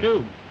warn you,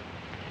 too.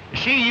 You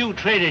see, you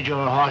traded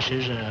your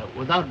horses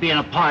without being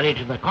a party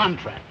to the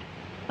contract.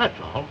 That's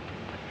all.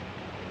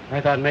 I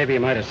thought maybe you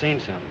might have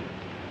seen something.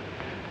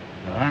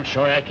 Well, I'm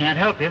sorry I can't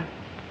help you.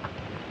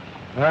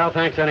 Well,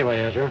 thanks anyway,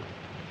 Ezra.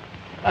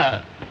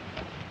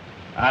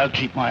 I'll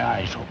keep my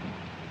eyes open.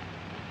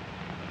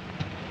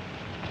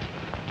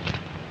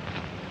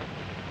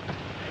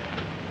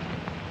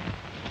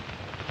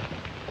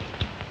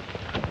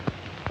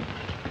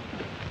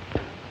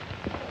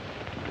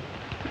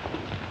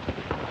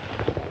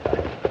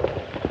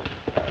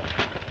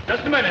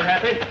 Just a minute,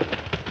 Happy.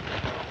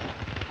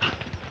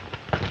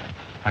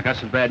 I got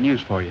some bad news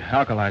for you.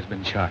 Alkali's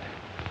been shot.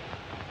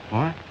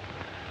 What?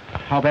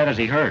 How bad is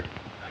he hurt?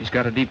 He's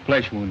got a deep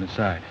flesh wound in the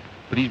side,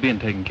 but he's being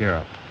taken care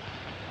of.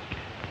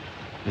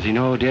 Does he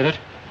know who did it?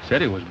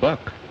 Said it was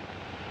Buck.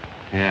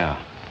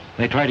 Yeah.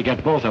 They tried to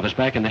get both of us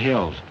back in the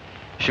hills.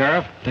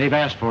 Sheriff, they've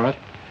asked for it.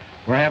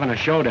 We're having a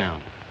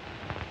showdown.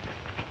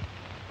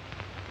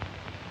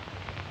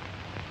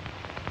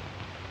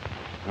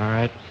 All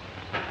right.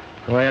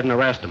 Go ahead and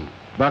arrest him.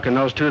 Buck and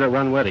those 2 that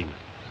run with him.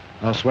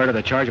 I'll swear to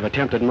the charge of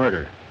attempted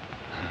murder.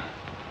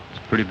 It's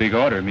a pretty big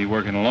order, me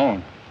working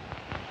alone.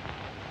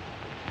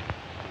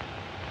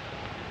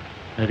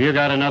 Have you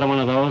got another one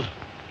of those?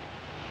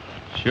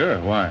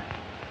 Sure, why?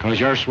 Because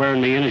you're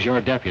swearing me in as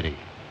your deputy.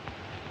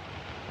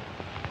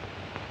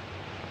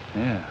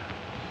 Yeah.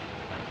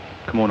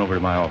 Come on over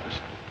to my office.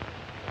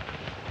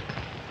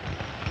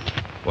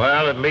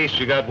 Well, at least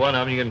you got one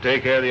of them. You can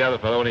take care of the other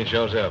fellow when he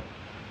shows up.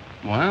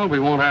 Well, we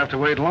won't have to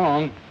wait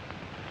long.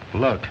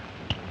 Look.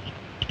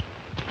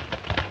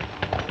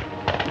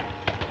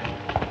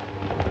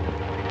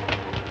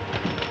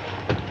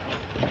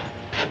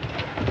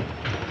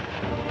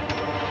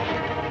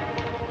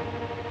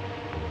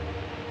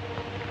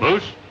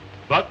 Moose,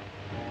 Buck,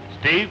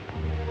 Steve,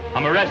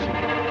 I'm arresting you.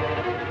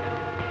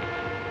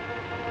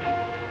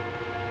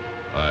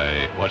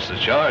 Why, what's the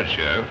charge,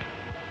 Sheriff?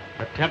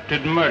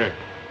 Attempted murder.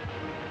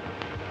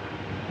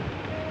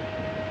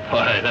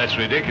 Why, that's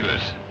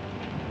ridiculous.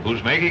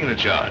 Who's making the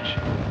charge?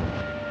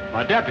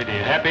 My deputy,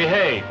 Happy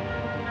Hay.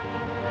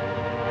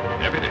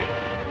 Deputy.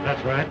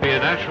 That's right. Be a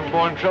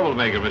natural-born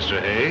troublemaker,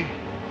 Mr. Hay.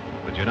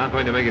 But you're not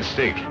going to make a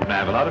stick. I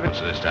have a lot of it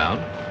in this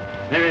town.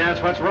 Maybe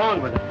that's what's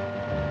wrong with it.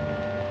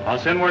 I'll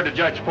send word to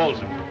Judge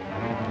Folsom.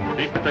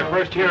 Speak at their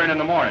first hearing in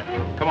the morning.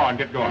 Come on,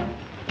 get going.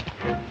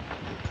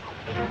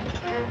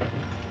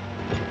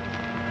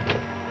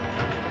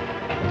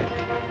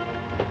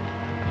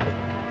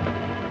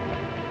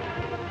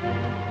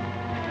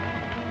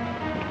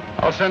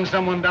 I'll send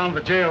someone down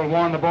to the jail and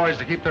warn the boys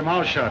to keep their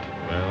mouths shut.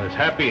 Well, it's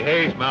Happy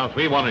Hay's mouth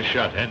we want to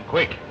shut, and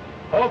quick.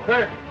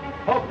 Holker!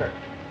 Holker!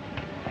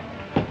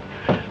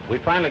 We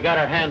finally got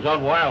our hands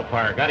on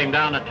Wildfire. Got him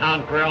down the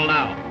town grill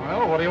now.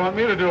 Well, what do you want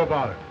me to do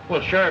about it?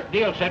 Well, Sheriff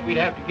Steele said we'd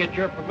have to get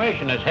your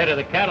permission as head of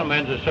the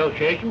Cattlemen's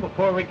Association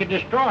before we could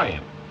destroy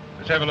him.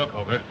 Let's have a look,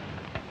 Holker.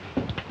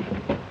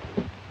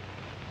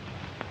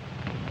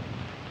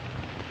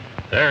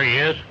 There he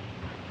is.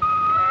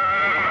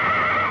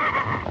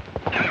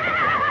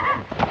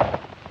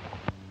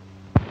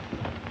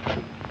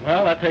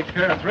 Well, that takes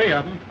care of 3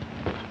 of them.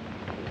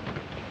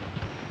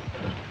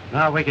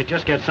 Now we could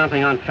just get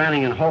something on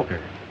Fanning and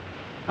Holker.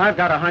 I've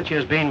got a hunch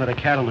his being with the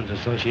Cattlemen's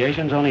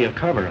Association's only a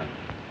cover-up.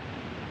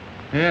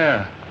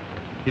 Yeah.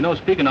 You know,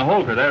 speaking of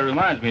Holker, that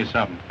reminds me of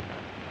something.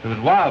 It was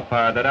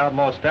Wildfire, that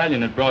outlaw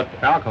stallion that brought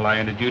Alkali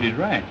into Judy's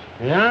ranch.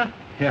 Yeah?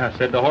 Yeah,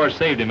 said the horse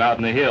saved him out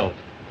in the hills.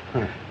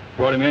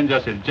 Brought him in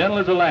just as gentle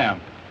as a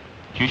lamb.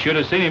 You should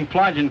have seen him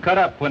plunge and cut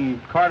up when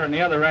Carter and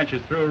the other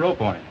ranchers threw a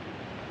rope on him.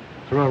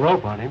 Threw a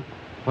rope on him?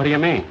 What do you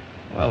mean?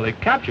 Well, they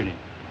captured him.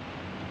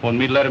 Wanted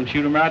me to let him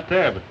shoot him right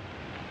there, but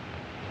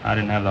I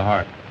didn't have the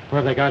heart.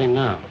 Where have they got him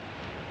now?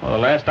 Well, the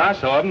last I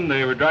saw of him,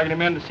 they were dragging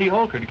him in to see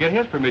Holker to get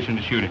his permission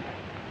to shoot him.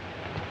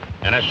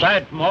 And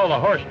aside from all the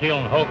horse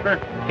stealing, Holker,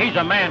 he's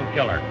a man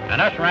killer.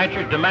 And us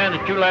ranchers demand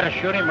that you let us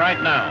shoot him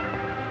right now.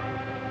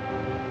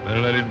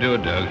 Better let him do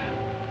it, Doug.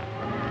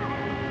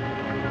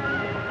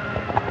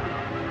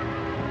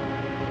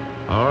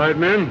 All right,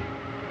 men.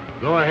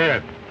 Go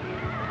ahead.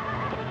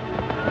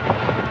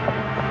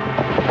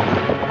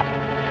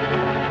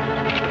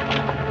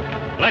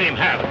 Let him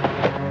have it.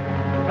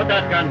 Put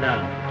that gun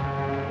down.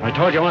 I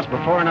told you once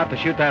before not to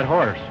shoot that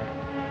horse.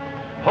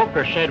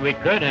 Holker said we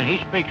could, and he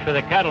speaks for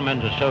the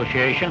Cattlemen's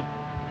Association.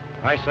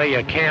 I say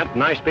you can't,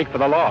 and I speak for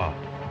the law.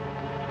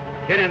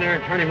 Get in there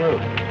and turn him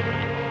loose.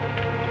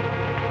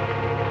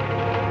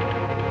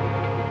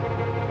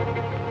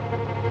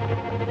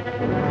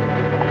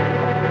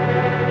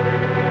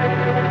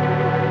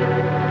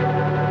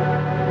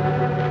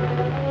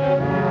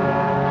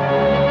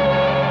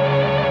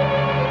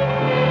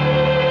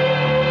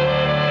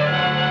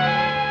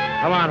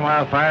 Come on,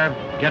 Wildfire.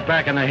 Get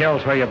back in the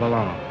hills where you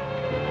belong.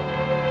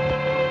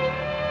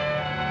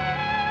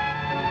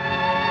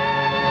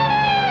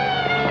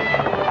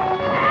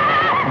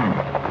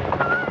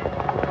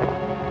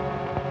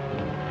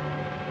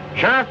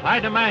 Sheriff, I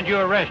demand you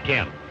arrest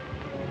him.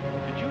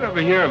 Did you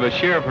ever hear of a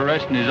sheriff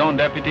arresting his own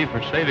deputy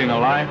for saving a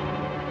life?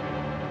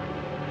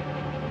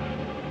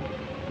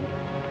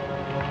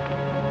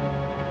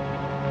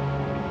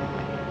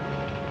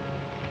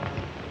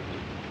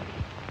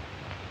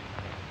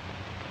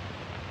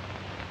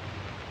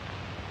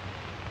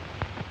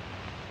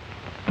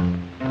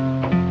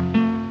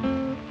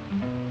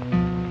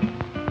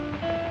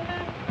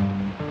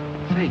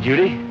 Say,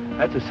 Judy,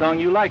 that's a song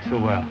you like so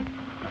well.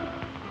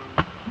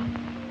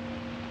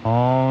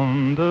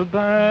 On the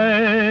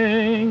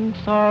banks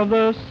of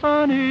the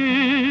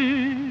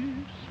sunny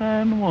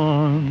San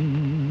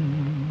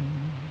Juan,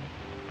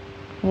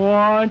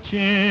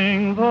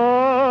 watching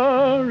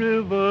the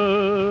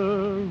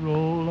river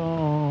roll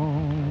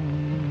on,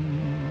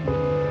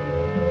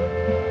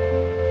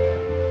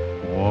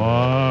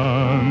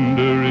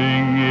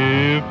 wondering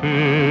if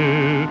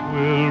it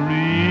will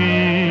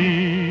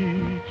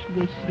reach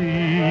the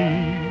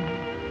sea,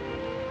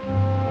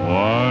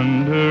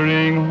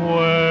 wondering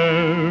where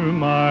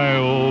my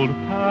old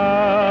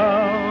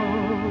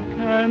pal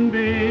can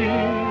be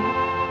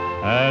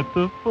at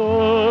the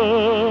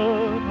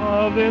foot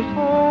of this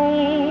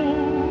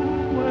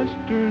old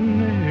western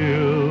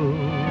hill.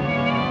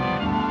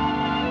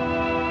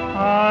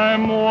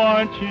 I'm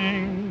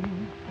watching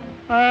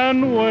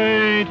and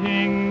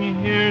waiting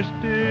here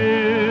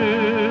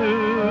still.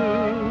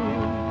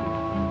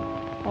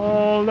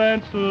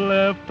 what's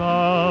left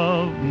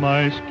of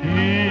my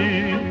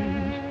skis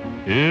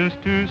is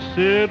to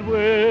sit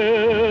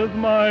with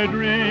my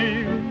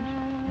dreams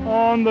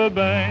on the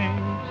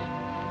banks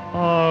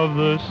of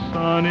the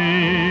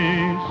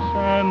sunny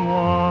San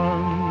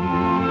Juan.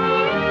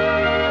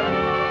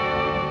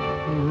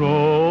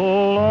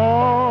 Roll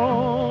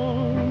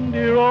on,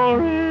 dear old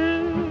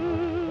river,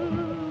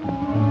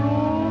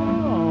 roll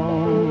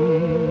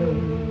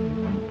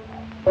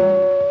on.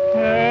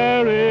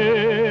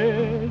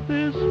 Carry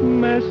this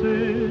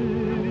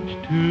message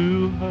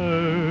to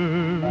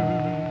her.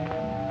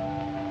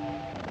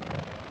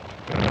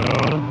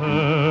 Tell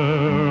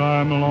her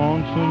I'm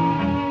lonesome,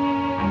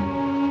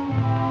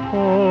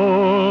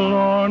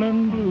 forlorn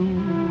and blue.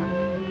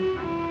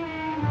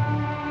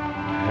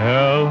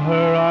 Tell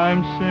her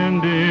I'm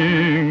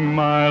sending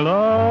my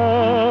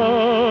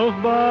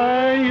love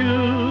by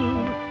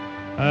you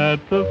at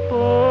the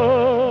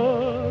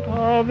foot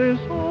of this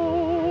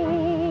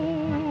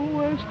old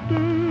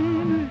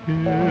western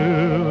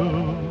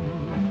hill.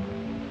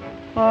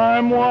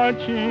 I'm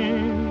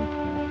watching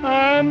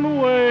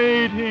and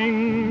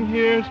waiting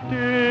here still,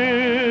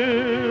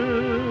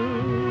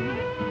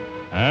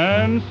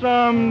 and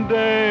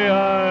someday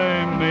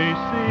I may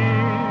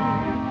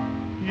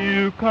see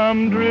you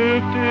come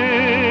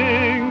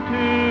drifting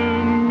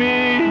to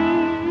me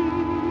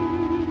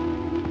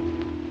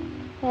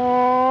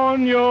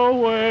on your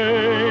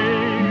way,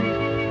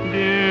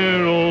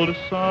 dear old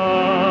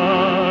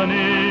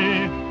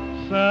sunny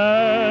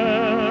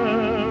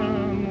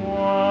San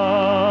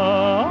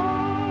Juan.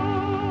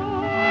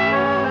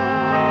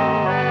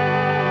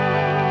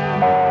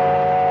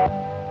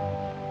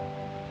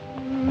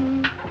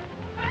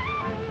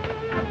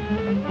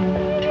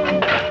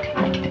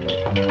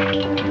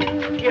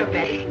 Your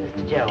best,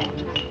 Mr.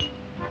 Jones.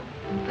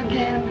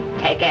 Again?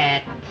 Take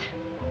it.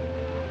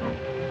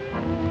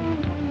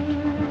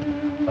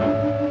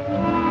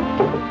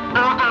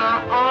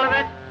 All of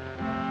it?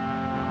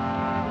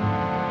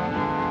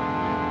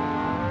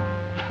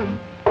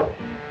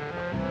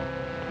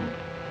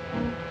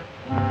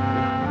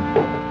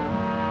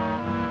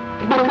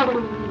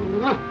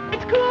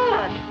 It's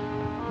good.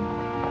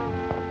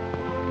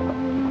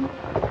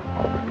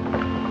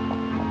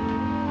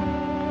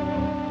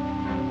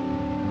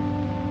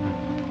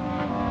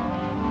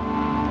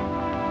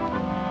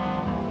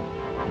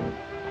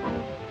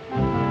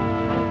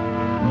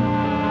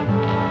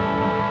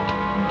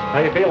 How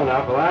you feeling,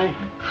 Alkali?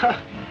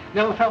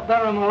 Never felt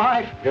better in my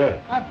life. Good.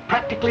 I'm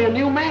practically a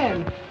new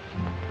man.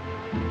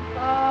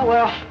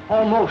 Well,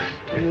 almost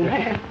a new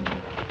man.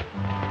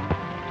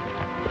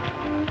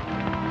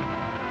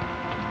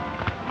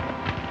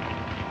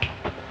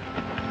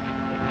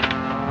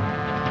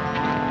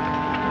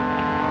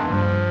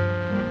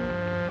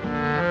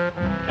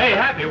 Hey,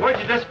 Happy, where'd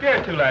you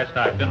disappear to last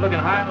night? Been looking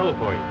high and low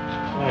for you.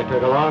 I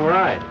took a long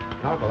ride.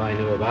 Alkali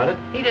knew about it.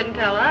 He didn't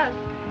tell us.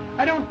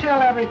 I don't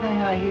tell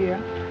everything I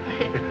hear.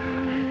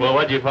 Well,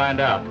 what'd you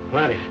find out?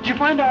 Plenty. Did you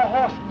find our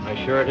horses? I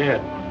sure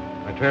did.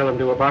 I trailed him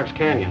to a box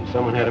canyon.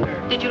 Someone had him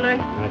there. Did you learn?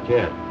 Not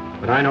yet.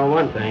 But I know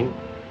one thing.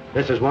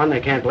 This is one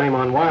they can't blame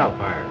on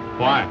Wildfire.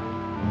 Why?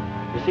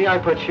 You see, I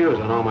put shoes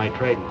on all my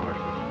trading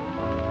horses.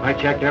 I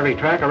checked every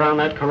track around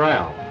that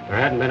corral. There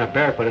hadn't been a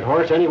barefooted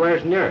horse anywhere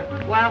near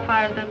it.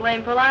 Wildfire's been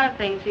blamed for a lot of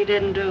things he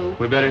didn't do.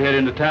 We better head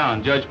into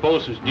town. Judge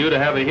Polson's due to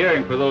have a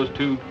hearing for those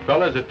two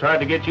fellas that tried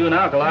to get you and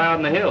Alkali out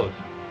in the hills.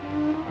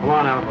 Come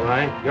on,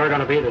 Alkali. You're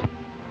going to be the...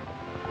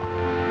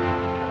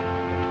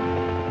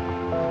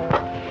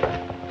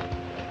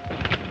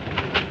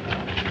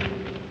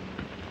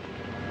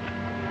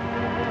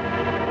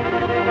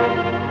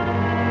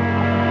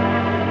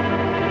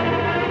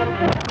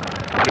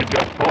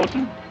 Judge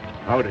Polson?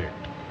 Howdy.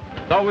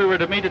 Thought we were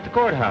to meet at the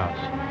courthouse.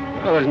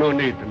 Well, there's no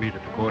need to meet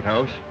at the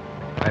courthouse.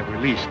 I've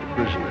released the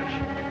prisoners.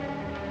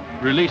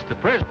 Released the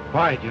prisoner?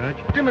 Why, Judge?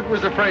 Jim, it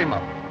was a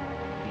frame-up.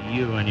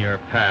 You and your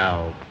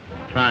pal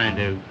trying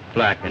to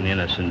blacken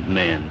innocent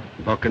men.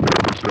 Bucking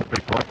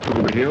slippery caught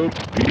through the hills,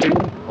 stealing,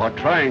 or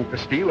trying to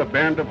steal a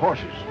band of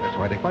horses. That's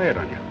why they fired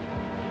on you.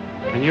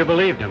 And you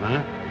believed him,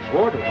 huh?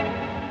 Swore to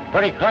it.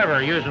 Pretty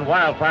clever using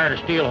Wildfire to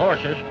steal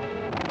horses.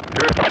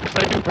 You're about to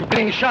save you from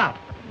being shot.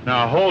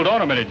 Now, hold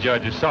on a minute,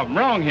 Judge. There's something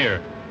wrong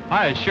here.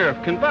 I, as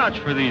sheriff, can vouch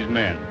for these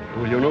men.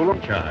 Well, you know no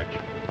charge.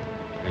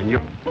 And you...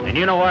 And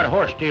you know what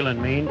horse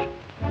stealing means?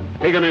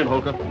 Take him in,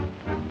 Holker.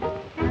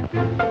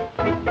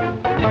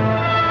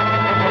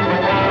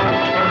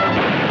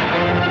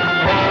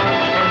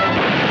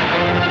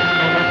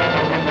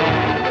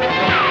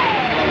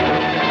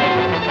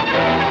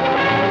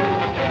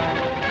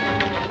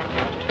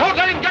 Don't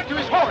let him get to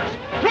his horse!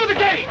 Through the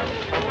gate!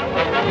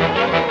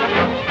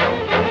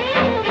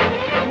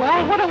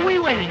 Well, what are we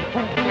waiting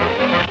for?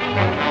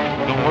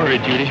 Don't worry,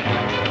 Judy.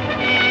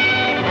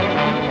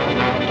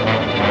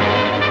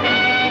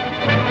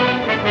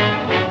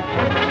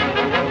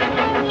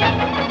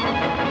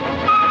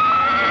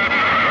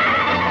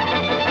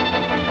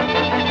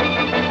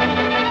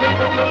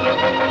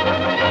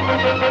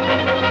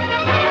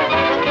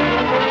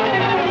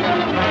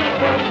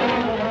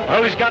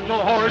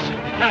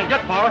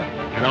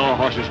 our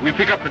horses. We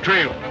pick up the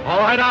trail. All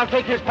right, I'll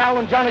take his pal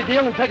and Johnny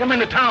Deal and take him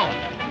into town.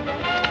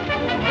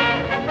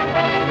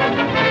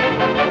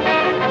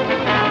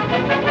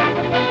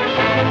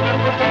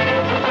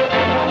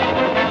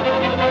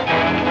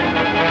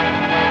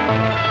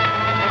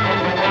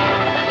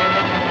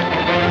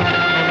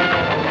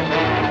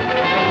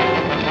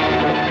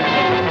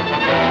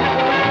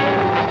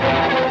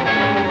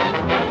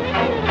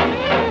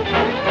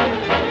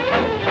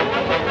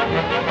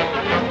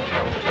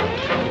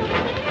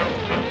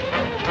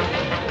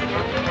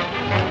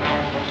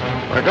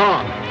 They're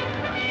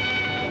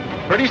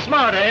gone. Pretty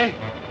smart, eh?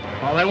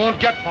 Well, they won't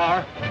get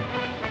far.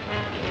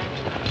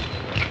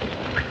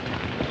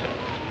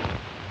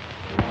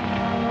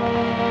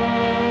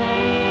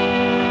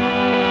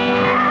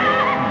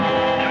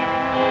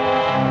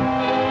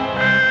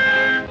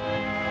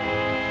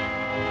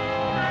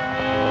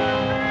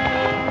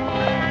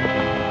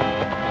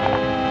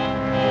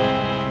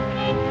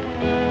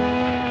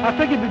 I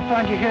figured we'd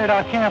find you here at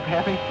our camp,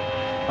 Happy.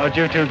 How'd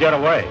you two get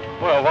away?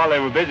 Well, while they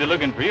were busy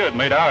looking for you, it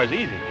made ours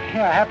easy.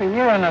 Yeah, Happy,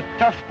 we're in a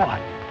tough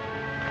spot.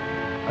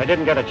 I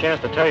didn't get a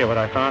chance to tell you what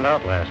I found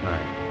out last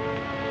night.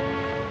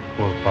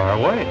 Well, far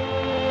away.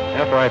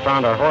 After I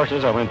found our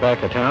horses, I went back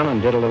to town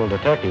and did a little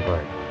detective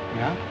work.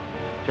 Yeah?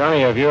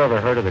 Johnny, have you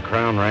ever heard of the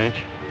Crown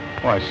Ranch?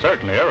 Why,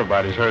 certainly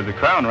everybody's heard of the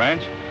Crown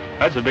Ranch.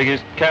 That's the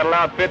biggest cattle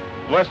outfit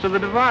west of the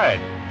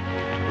Divide.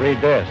 Read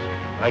this.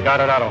 I got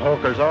it out of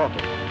Holker's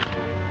office.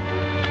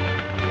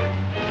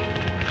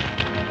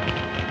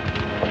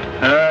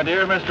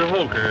 Dear Mr.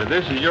 Holker,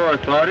 this is your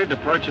authority to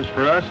purchase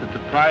for us at the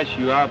price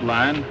you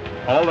outlined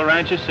all the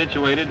ranches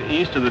situated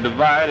east of the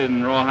Divide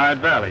in Rawhide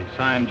Valley.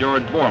 Signed,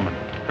 George Borman,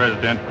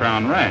 President,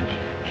 Crown Ranch.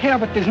 Yeah,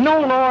 but there's no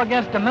law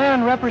against a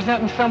man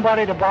representing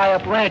somebody to buy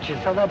up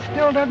ranches, so that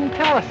still doesn't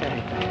tell us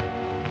anything.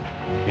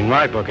 In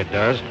my book, it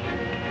does.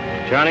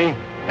 Johnny,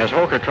 has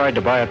Holker tried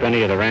to buy up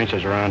any of the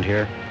ranches around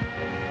here?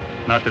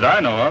 Not that I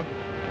know of,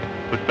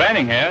 but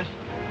Fanning has.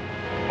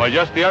 Why,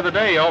 just the other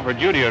day, he offered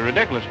Judy a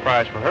ridiculous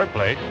price for her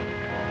place.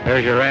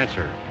 There's your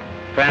answer.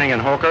 Fanning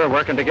and Holker are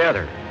working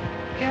together.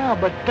 Yeah,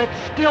 but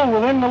that's still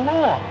within the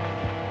law.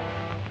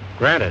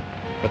 Granted,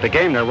 but the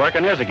game they're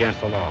working is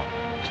against the law.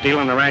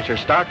 Stealing the rancher's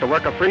stock to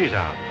work a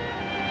freeze-out.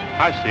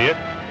 I see it.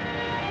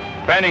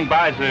 Fanning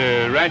buys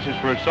the ranches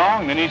for a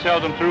song, then he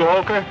sells them through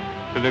Holker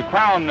to the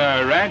Crown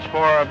Ranch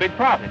for a big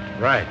profit.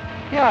 Right.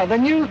 Yeah,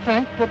 then you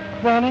think that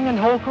Fanning and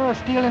Holker are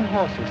stealing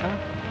horses, huh?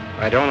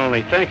 I don't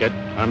only think it,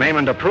 I'm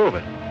aiming to prove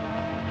it.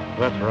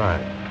 That's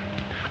right.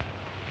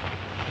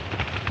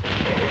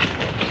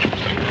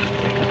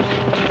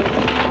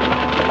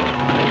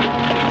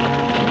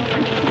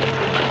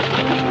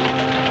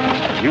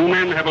 You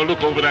men have a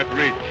look over that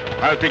ridge.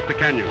 I'll take the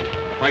canyon.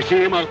 If I see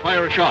him, I'll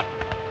fire a shot.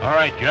 All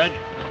right, Judge.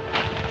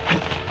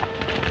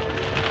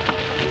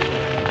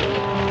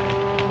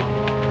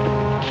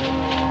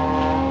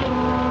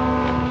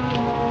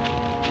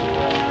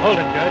 Hold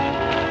it, Judge.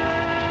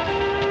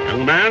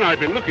 Young man, I've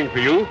been looking for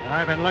you.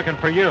 I've been looking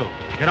for you.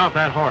 Get off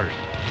that horse.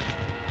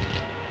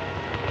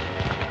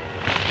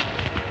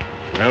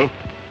 Well?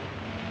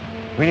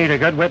 We need a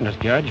good witness,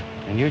 Judge,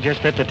 and you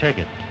just fit the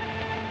ticket.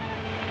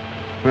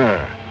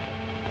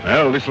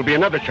 Well, this will be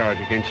another charge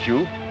against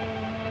you.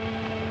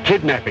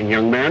 Kidnapping,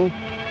 young man.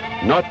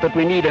 Not that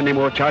we need any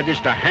more charges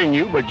to hang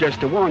you, but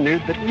just to warn you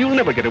that you'll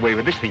never get away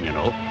with this thing, you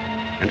know.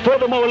 And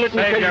furthermore, let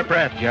me Save tell your you...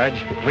 breath,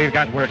 Judge. We've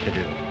got work to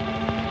do.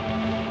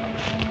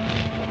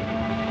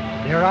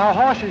 They're our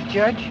horses,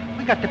 Judge.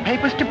 We got the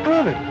papers to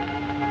prove it.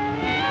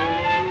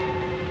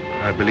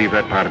 I believe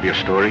that part of your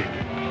story.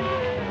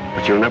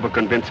 But you'll never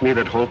convince me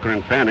that Holker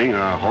and Fanning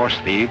are horse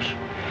thieves.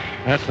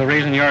 That's the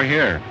reason you're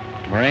here.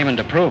 We're aiming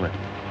to prove it.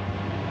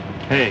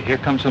 Hey, here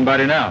comes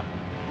somebody now.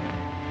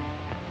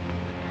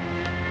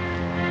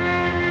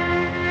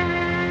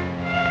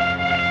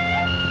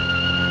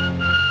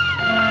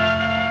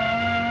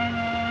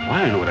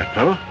 Why, I know that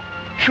fellow.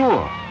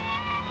 Sure.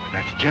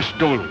 That's Jess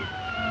Dolan,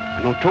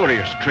 a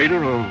notorious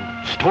trader of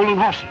stolen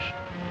horses.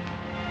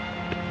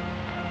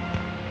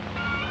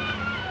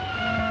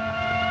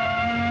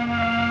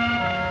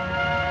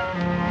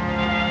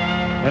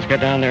 Let's get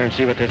down there and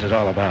see what this is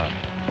all about.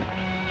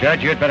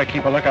 Judge, you'd better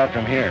keep a lookout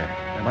from here.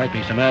 There might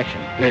be some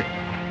action.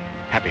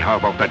 Happy, how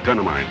about that gun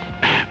of mine?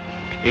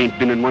 Ain't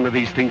been in one of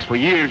these things for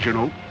years, you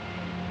know.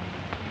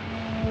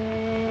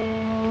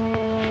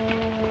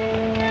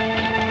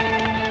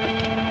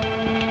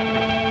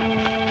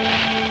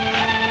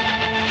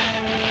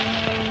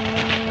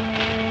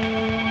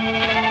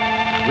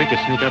 If we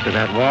could sneak up to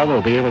that wall,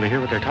 we'll be able to hear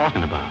what they're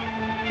talking about.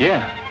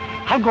 Yeah.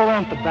 I'll go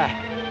around the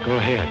back. Go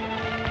ahead.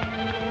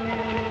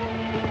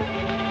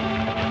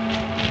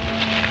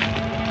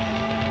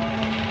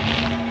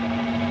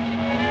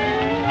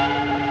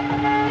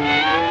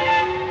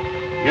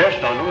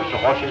 Yes, Donald, it's the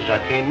horses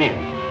that came in.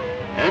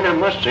 And I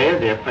must say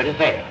they're pretty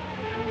fair.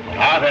 But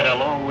I've had a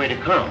long way to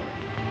come,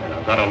 and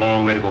I've got a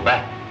long way to go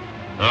back.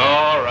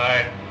 All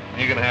right.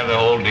 You can have the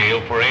whole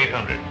deal for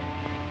 $800.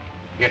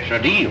 It's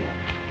a deal.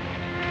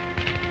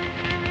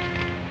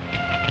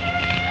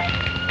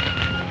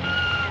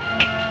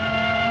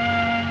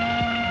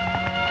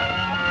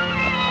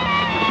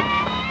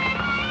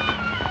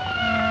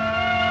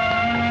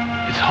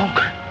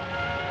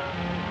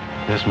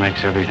 This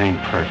makes everything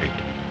perfect.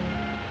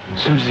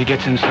 As soon as he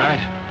gets inside,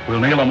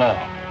 we'll nail them all.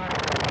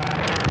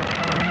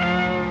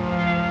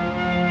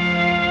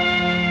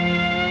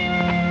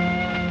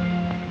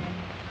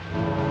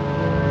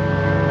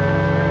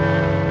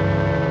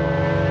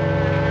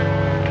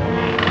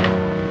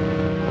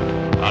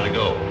 How'd it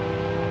go?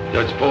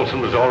 Judge Folsom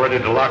was all ready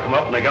to lock him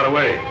up, and they got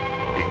away.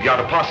 He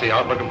got a posse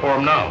out looking for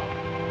him now.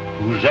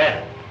 Who's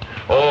that?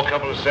 Oh, a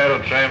couple of saddle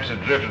tramps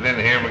had drifted in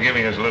here and were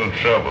giving us a little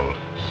trouble.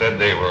 Said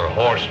they were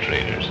horse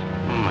traders.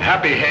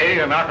 Happy Hay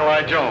and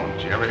Alkali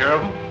Jones. You ever hear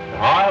of them?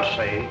 I'll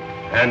say.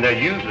 And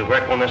they usually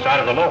work on this side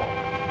of the law.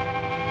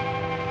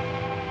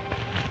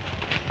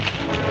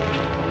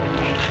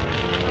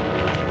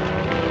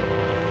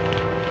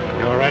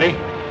 You all ready?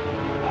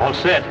 All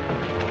set.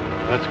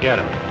 Let's get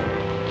him.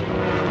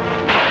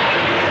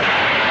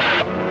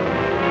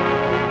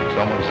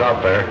 Someone's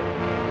out there.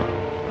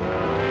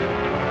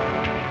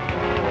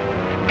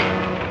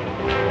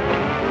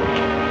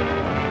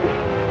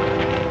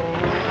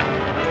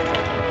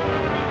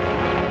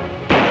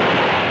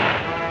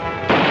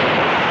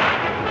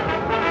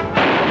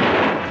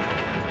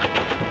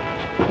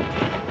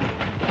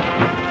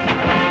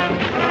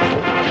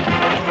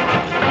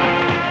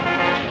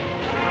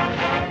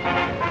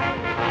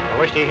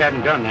 I wish he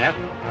hadn't done that.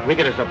 We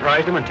could have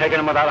surprised him and taken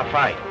him without a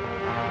fight.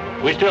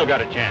 We still got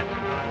a chance.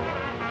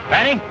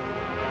 Fanning,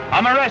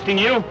 I'm arresting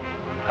you.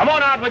 Come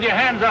on out with your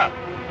hands up.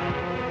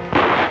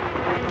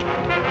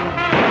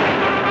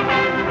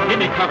 Give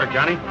me cover,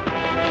 Johnny.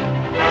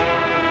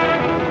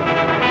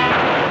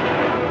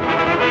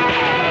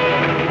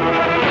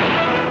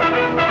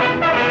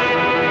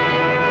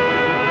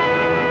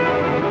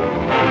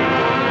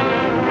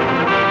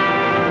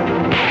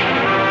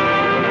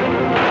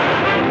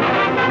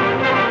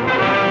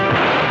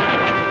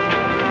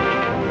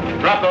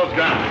 Drop those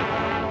guns.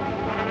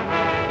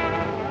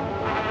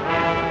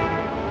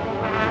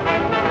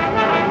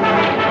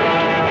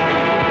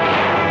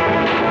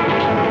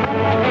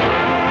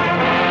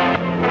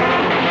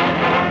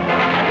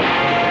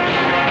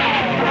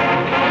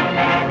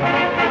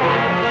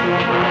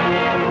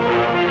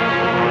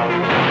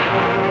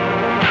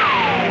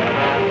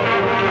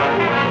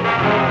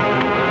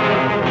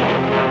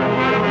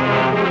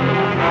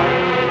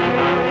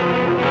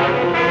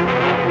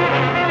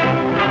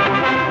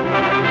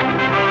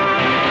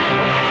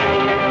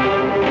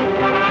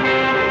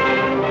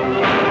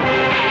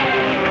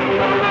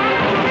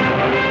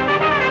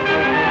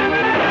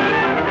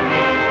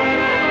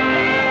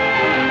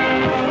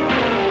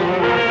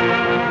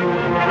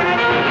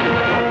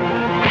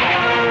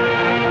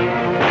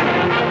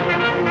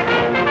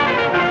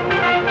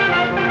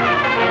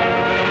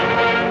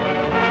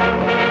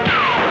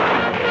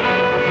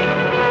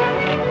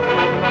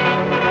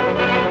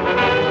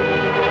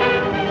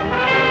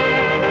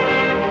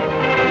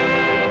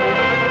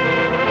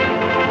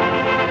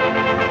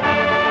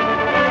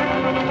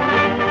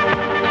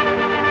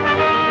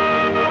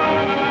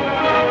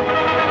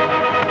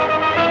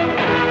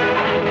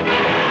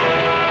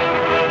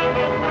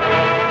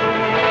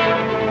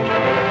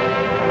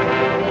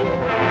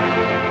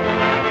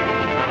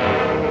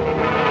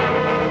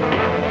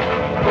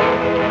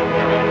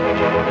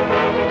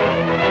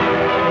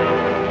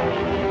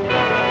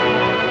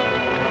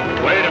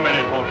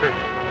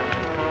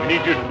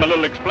 need you to do a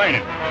little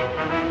explaining.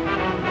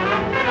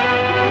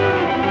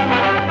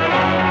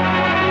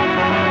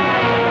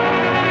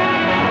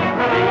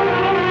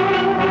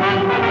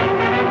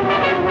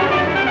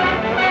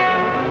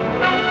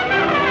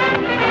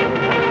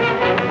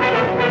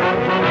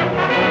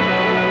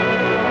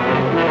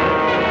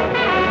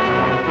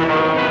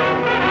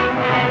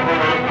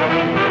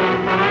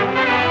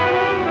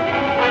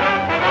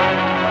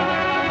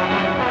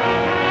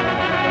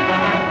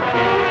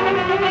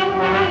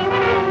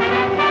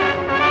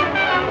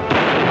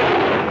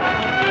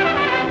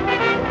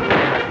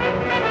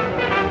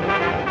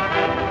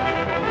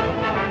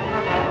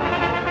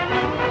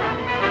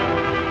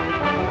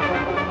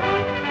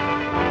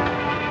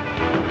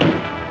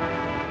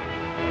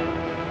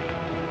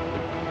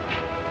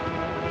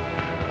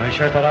 I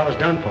sure thought I was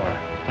done for.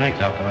 Thanks,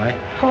 Alkali.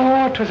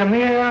 Oh, it was a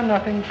mere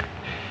nothing.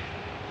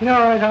 You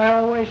know, as I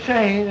always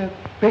say, the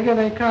bigger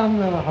they come,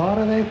 the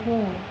harder they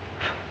fall.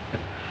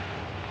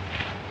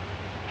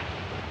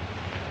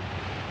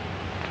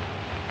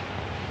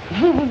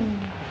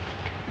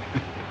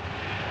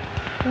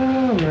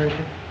 Oh,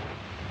 mercy.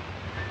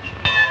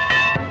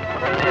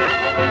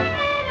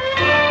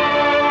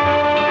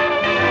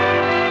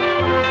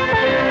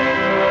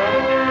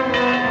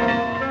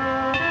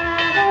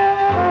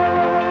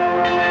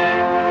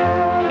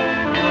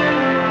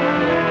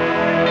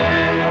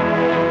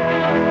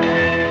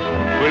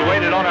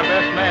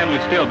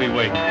 We'd still be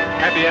waiting.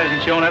 Happy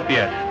hasn't shown up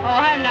yet. Oh,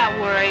 I'm not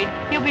worried.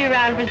 He'll be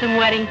around for some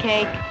wedding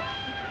cake.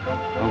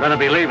 I'm going to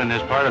be leaving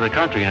this part of the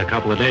country in a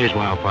couple of days,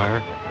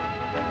 Wildfire.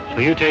 So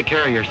you take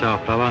care of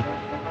yourself, fella.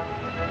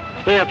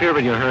 Stay up here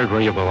with your herd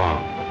where you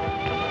belong.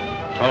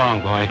 So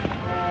long, boy.